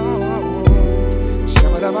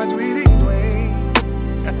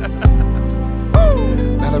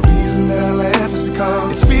 Now the reason that I laugh is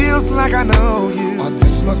because it feels like I know you. Or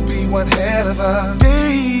this must be one hell of a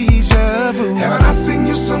deja vu. Haven't I seen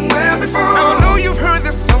you somewhere before? I know you've heard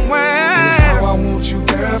this somewhere. And how I want you,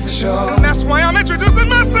 girl, for sure. And that's why I'm introducing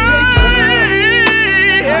myself.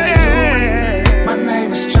 Hey, my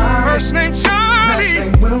name is Charlie. First name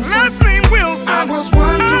Charlie. Last name Wilson. I was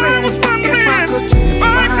wondering if I could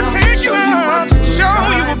take you out, show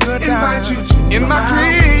you a good time, invite you to in my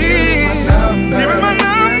crib. Here is my number.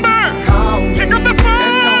 Pick up the phone.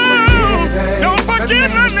 Don't forget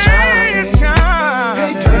my name is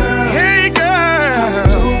Charlie. Hey girl,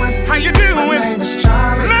 how you doing? My name is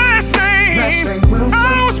Charlie. Last name Wilson. I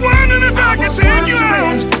was wondering if I could take you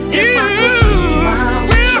out.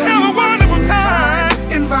 We'll have a wonderful time.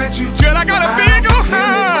 Invite you. Girl, I got a big old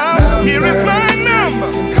house. Here is my number,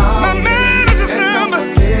 my manager's number,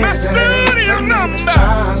 my studio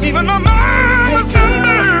number, even my mama's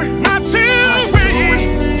number, my two-way.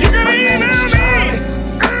 You can email me.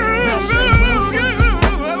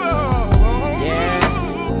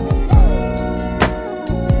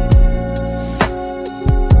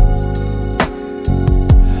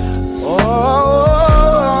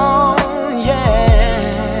 Oh, yeah.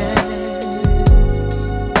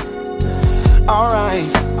 All right.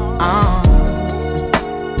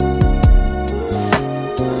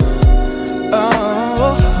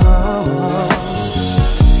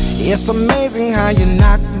 It's amazing how you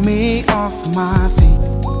knock me off my feet.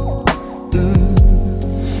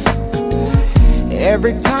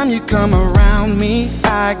 Every time you come around me,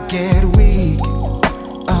 I get weak.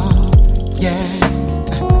 Oh, yeah.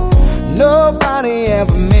 Nobody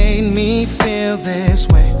ever made me feel this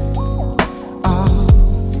way.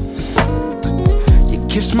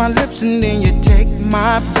 kiss my lips and then you take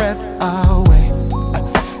my breath away.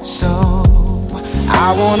 So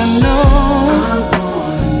I wanna know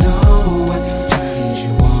what turns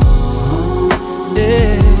you on.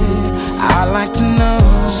 Yeah, I like to know,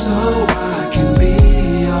 so I can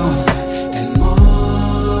be all that and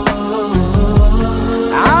more.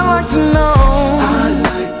 I like to know. I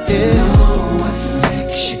like to know what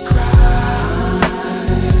makes you cry.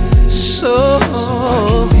 So I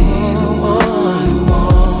can be the one who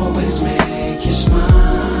always make you smile.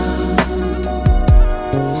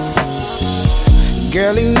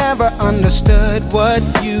 Girl, he never understood what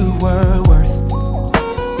you were worth.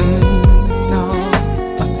 No.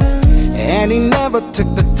 And he never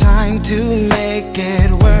took the time to make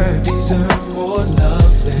it work. Deserve more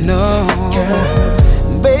love than no. Girl,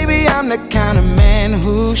 baby, I'm the kind of man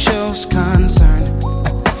who shows concern.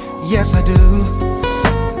 Yes, I do.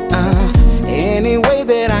 Any way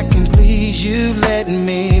that I can please you, let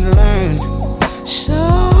me learn. So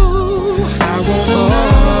I wanna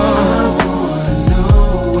know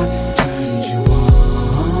what turns you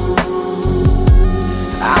on.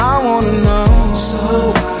 I wanna know, so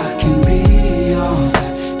I can be all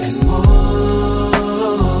that and more.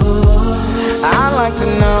 I like to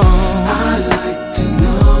know. I like to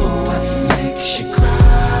know what makes you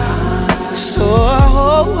cry. So I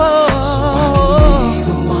can be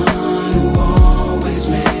the one who always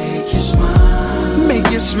make you smile. Make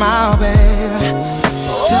you smile, baby.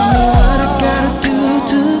 Tell me what I gotta do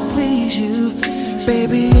to please you.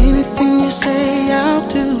 Baby, anything you say I'll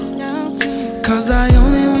do. 'Cause I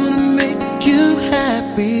only wanna make you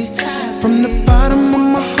happy. From the bottom of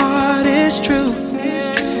my heart, it's true.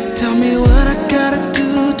 Tell me what I gotta do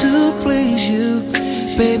to please you.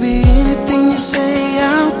 Baby, anything you say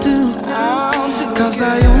I'll do. 'Cause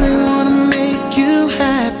I only wanna make you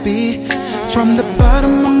happy. From the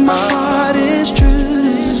bottom of my heart, it's true.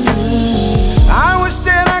 I wish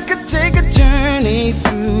that I could take a journey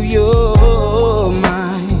through your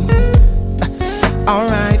mind.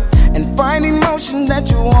 Alright, and find emotion that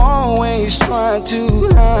you always try to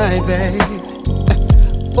hide, babe.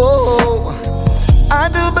 Oh, I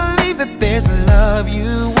do believe that there's a love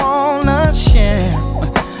you wanna share.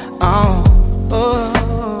 Oh,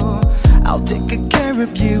 I'll take good care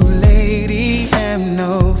of you, lady, have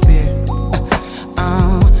no fear.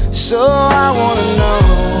 So I wanna know.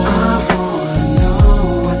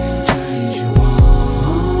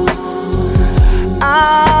 I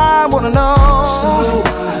wanna know, so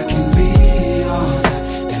I can be all that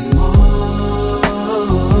and more.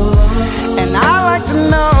 And I like to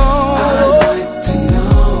know. I like to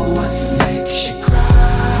know what makes you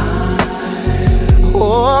cry. Oh,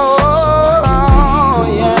 so I can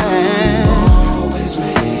be yeah. Always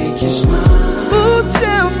make you smile. Ooh,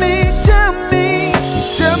 tell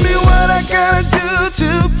me what I gotta do to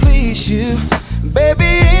please you. Baby,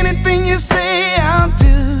 anything you say I'll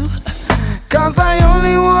do. 'Cause I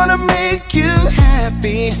only wanna make you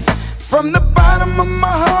happy. From the bottom of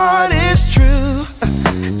my heart, it's true.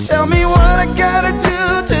 Tell me what I gotta do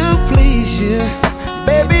to please you.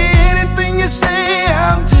 Baby, anything you say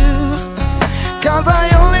I'll do. 'Cause I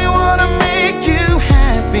only wanna make you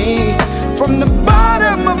happy. From the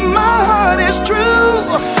bottom of my heart, it's true.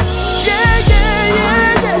 Yeah, yeah,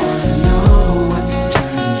 yeah, yeah. I know what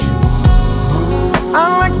turns you on. I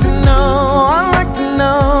like to know,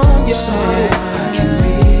 yeah. So I can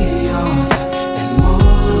be all that and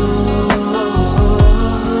more.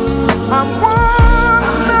 I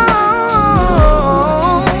wanna know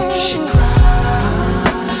what makes you cry.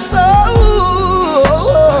 So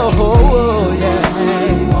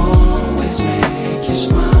yeah, always make you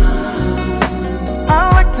smile. I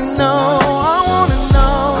like to know. I wanna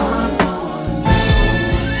know.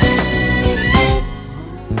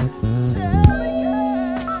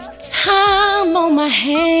 Time on my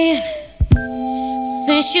hand.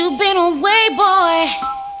 Since you've been away, boy,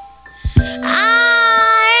 I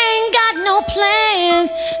ain't got no plans.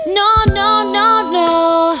 No, no, no, no.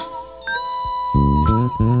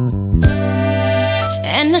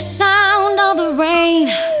 And the sound of the rain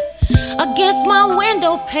against my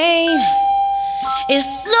window pane is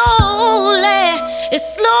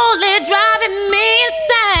slowly driving me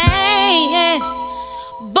insane.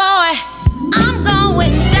 Boy, I'm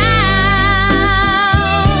going down.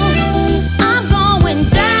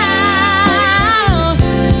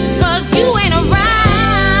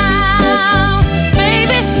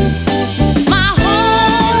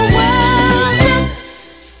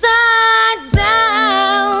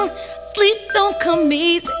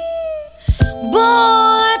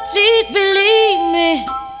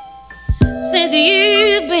 Since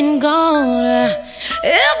you've been gone,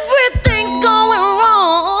 everything's going wrong.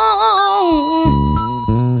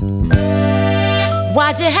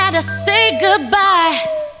 why'd you have to say goodbye?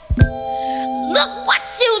 Look what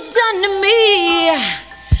you done to me.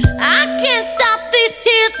 I can't stop these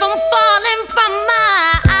tears from falling from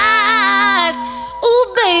my eyes. Ooh,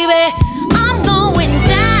 baby, I'm going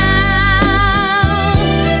down.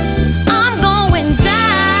 I'm going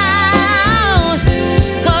down.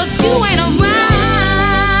 'Cause you ain't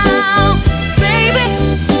around, baby.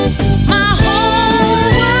 My whole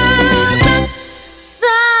world's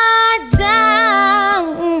upside down.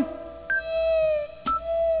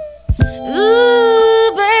 Ooh,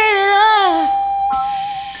 baby, love,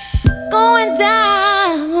 going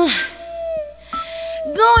down,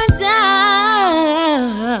 going down.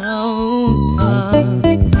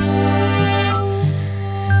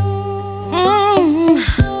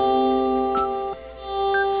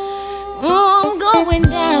 I'm going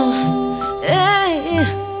down. Hey.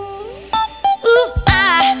 Ooh,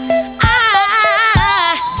 I'm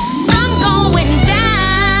going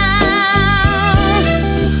down.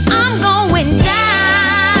 I'm going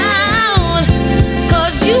down.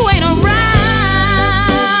 'Cause you ain't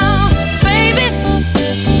around, baby.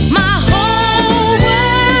 My whole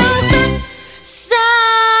world's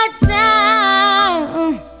upside down.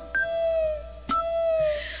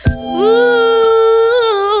 Ooh,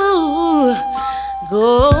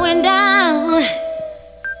 going down,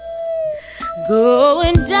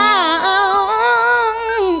 going down.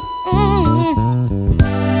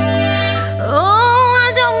 Oh, I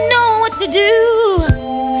don't know what to do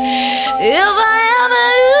if I ever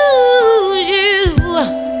lose you.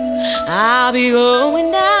 I'll be going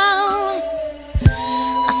down.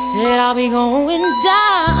 I said I'll be going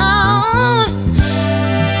down.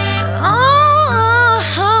 Oh,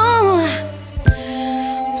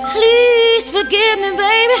 please forgive me,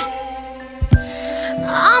 baby.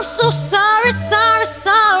 I'm so sorry, sorry,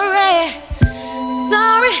 sorry,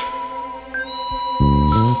 sorry.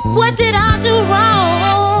 What did I do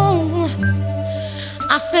wrong?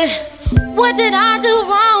 I said, what did I do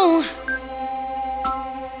wrong?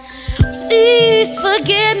 Please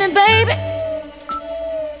forgive me, baby,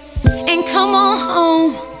 and come on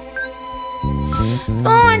home.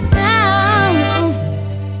 Going down,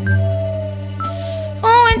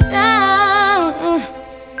 going down,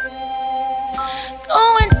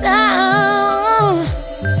 going down.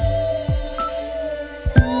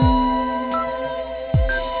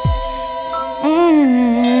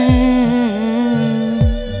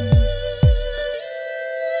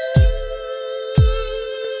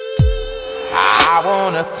 I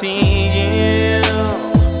wanna tease you,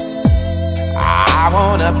 I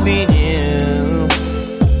wanna please you,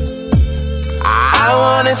 I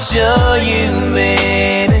wanna show you,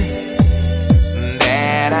 baby,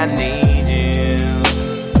 that I need you.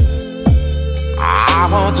 I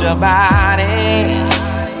want your body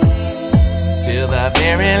till the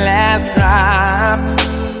very last drop.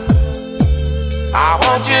 I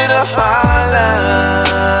want you to holler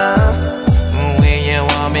when you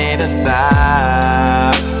want me to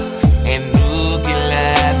stop. And who can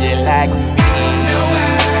love you like me?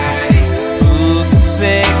 Nobody. Who can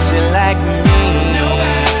sex you like me?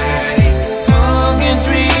 Nobody. Who can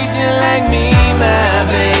treat you like me, my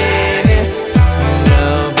baby?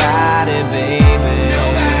 Nobody, baby.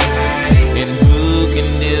 Nobody. And who can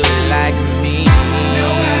do it like me?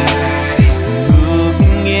 Nobody. Who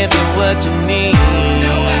can give you what you need?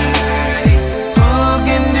 Nobody. Who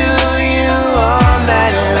can do you all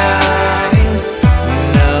night long?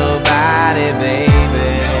 Nobody, baby.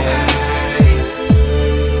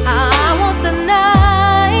 I want the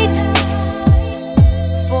night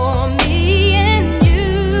for me and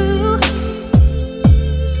you.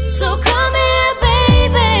 So come here,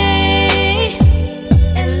 baby,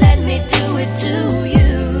 and let me do it to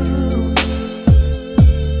you.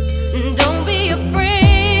 Don't be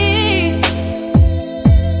afraid,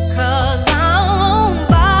 'cause I won't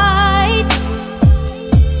bite.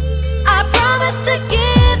 I promise to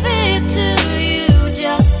give it to you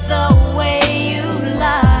just the way you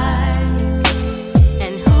like.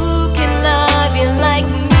 And who can love you like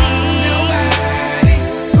me? Nobody.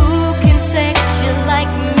 Who can sex you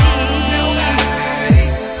like me? Nobody.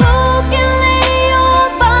 Who can lay your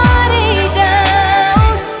body down?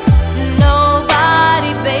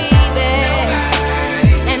 Nobody, baby.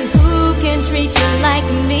 Nobody. And who can treat you like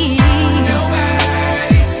me?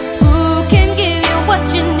 Nobody. Who can give you what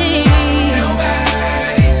you need?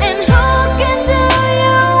 Nobody. And who can do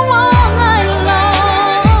you all night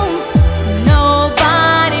long?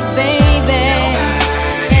 Nobody, baby.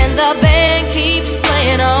 Nobody. And the band keeps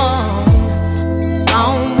playing on,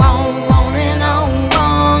 on and on,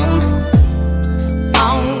 on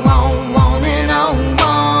and on,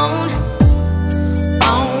 on.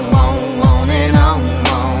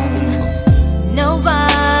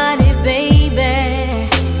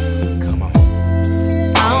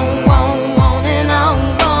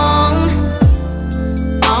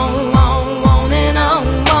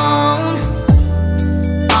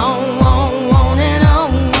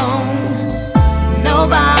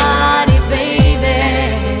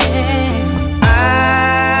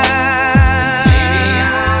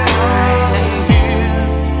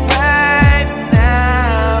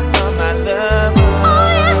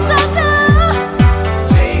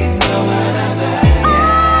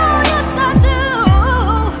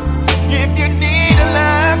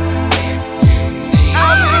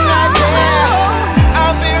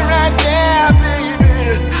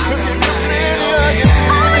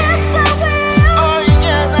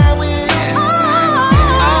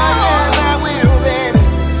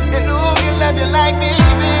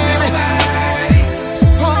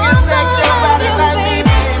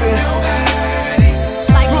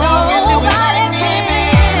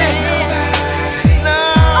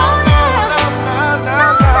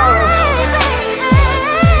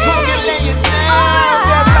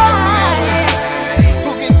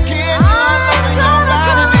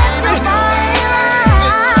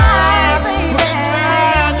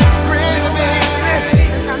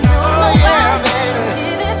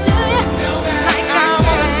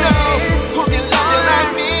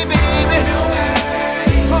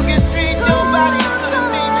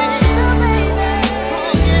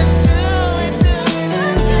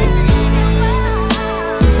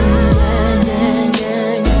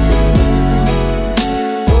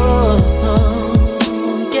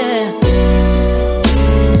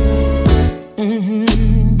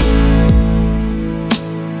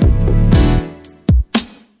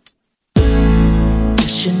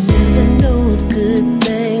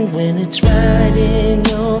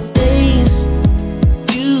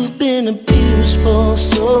 for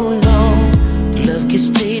so long. Love gets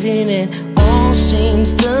jaded and all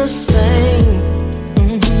seems the same.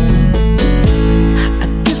 I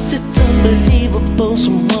guess it's unbelievable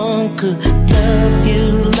someone could love you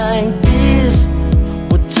like this.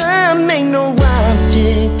 Well, time ain't no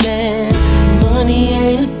object and money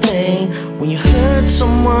ain't a thing. When you hurt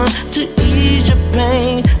someone to ease your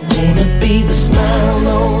pain, wanna be the smile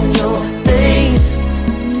on your face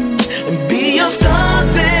and be your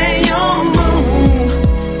stars and your moon.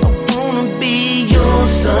 I wanna be your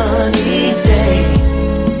sunny day.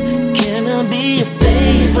 Can I be your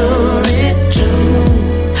favorite tune?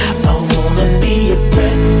 I wanna be your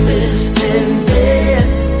breakfast in bed,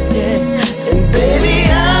 yeah. And baby,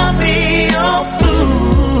 I'll be your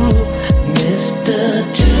food, Mr.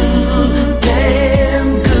 Too Damn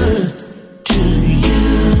Good to you.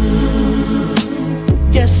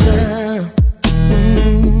 Yes, sir.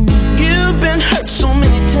 You've been hurt so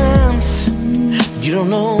many times, you don't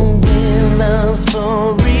know when love's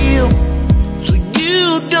for real. So you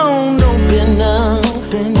don't open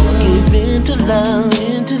up and give in to love,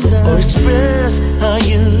 or express how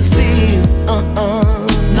you feel.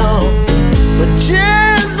 No. But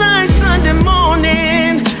just like Sunday morning,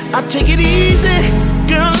 I'll take it easy,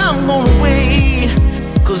 girl, I'm gonna wait.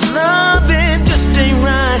 'Cause love, it just ain't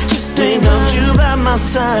right, just ain't without you by my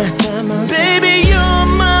side.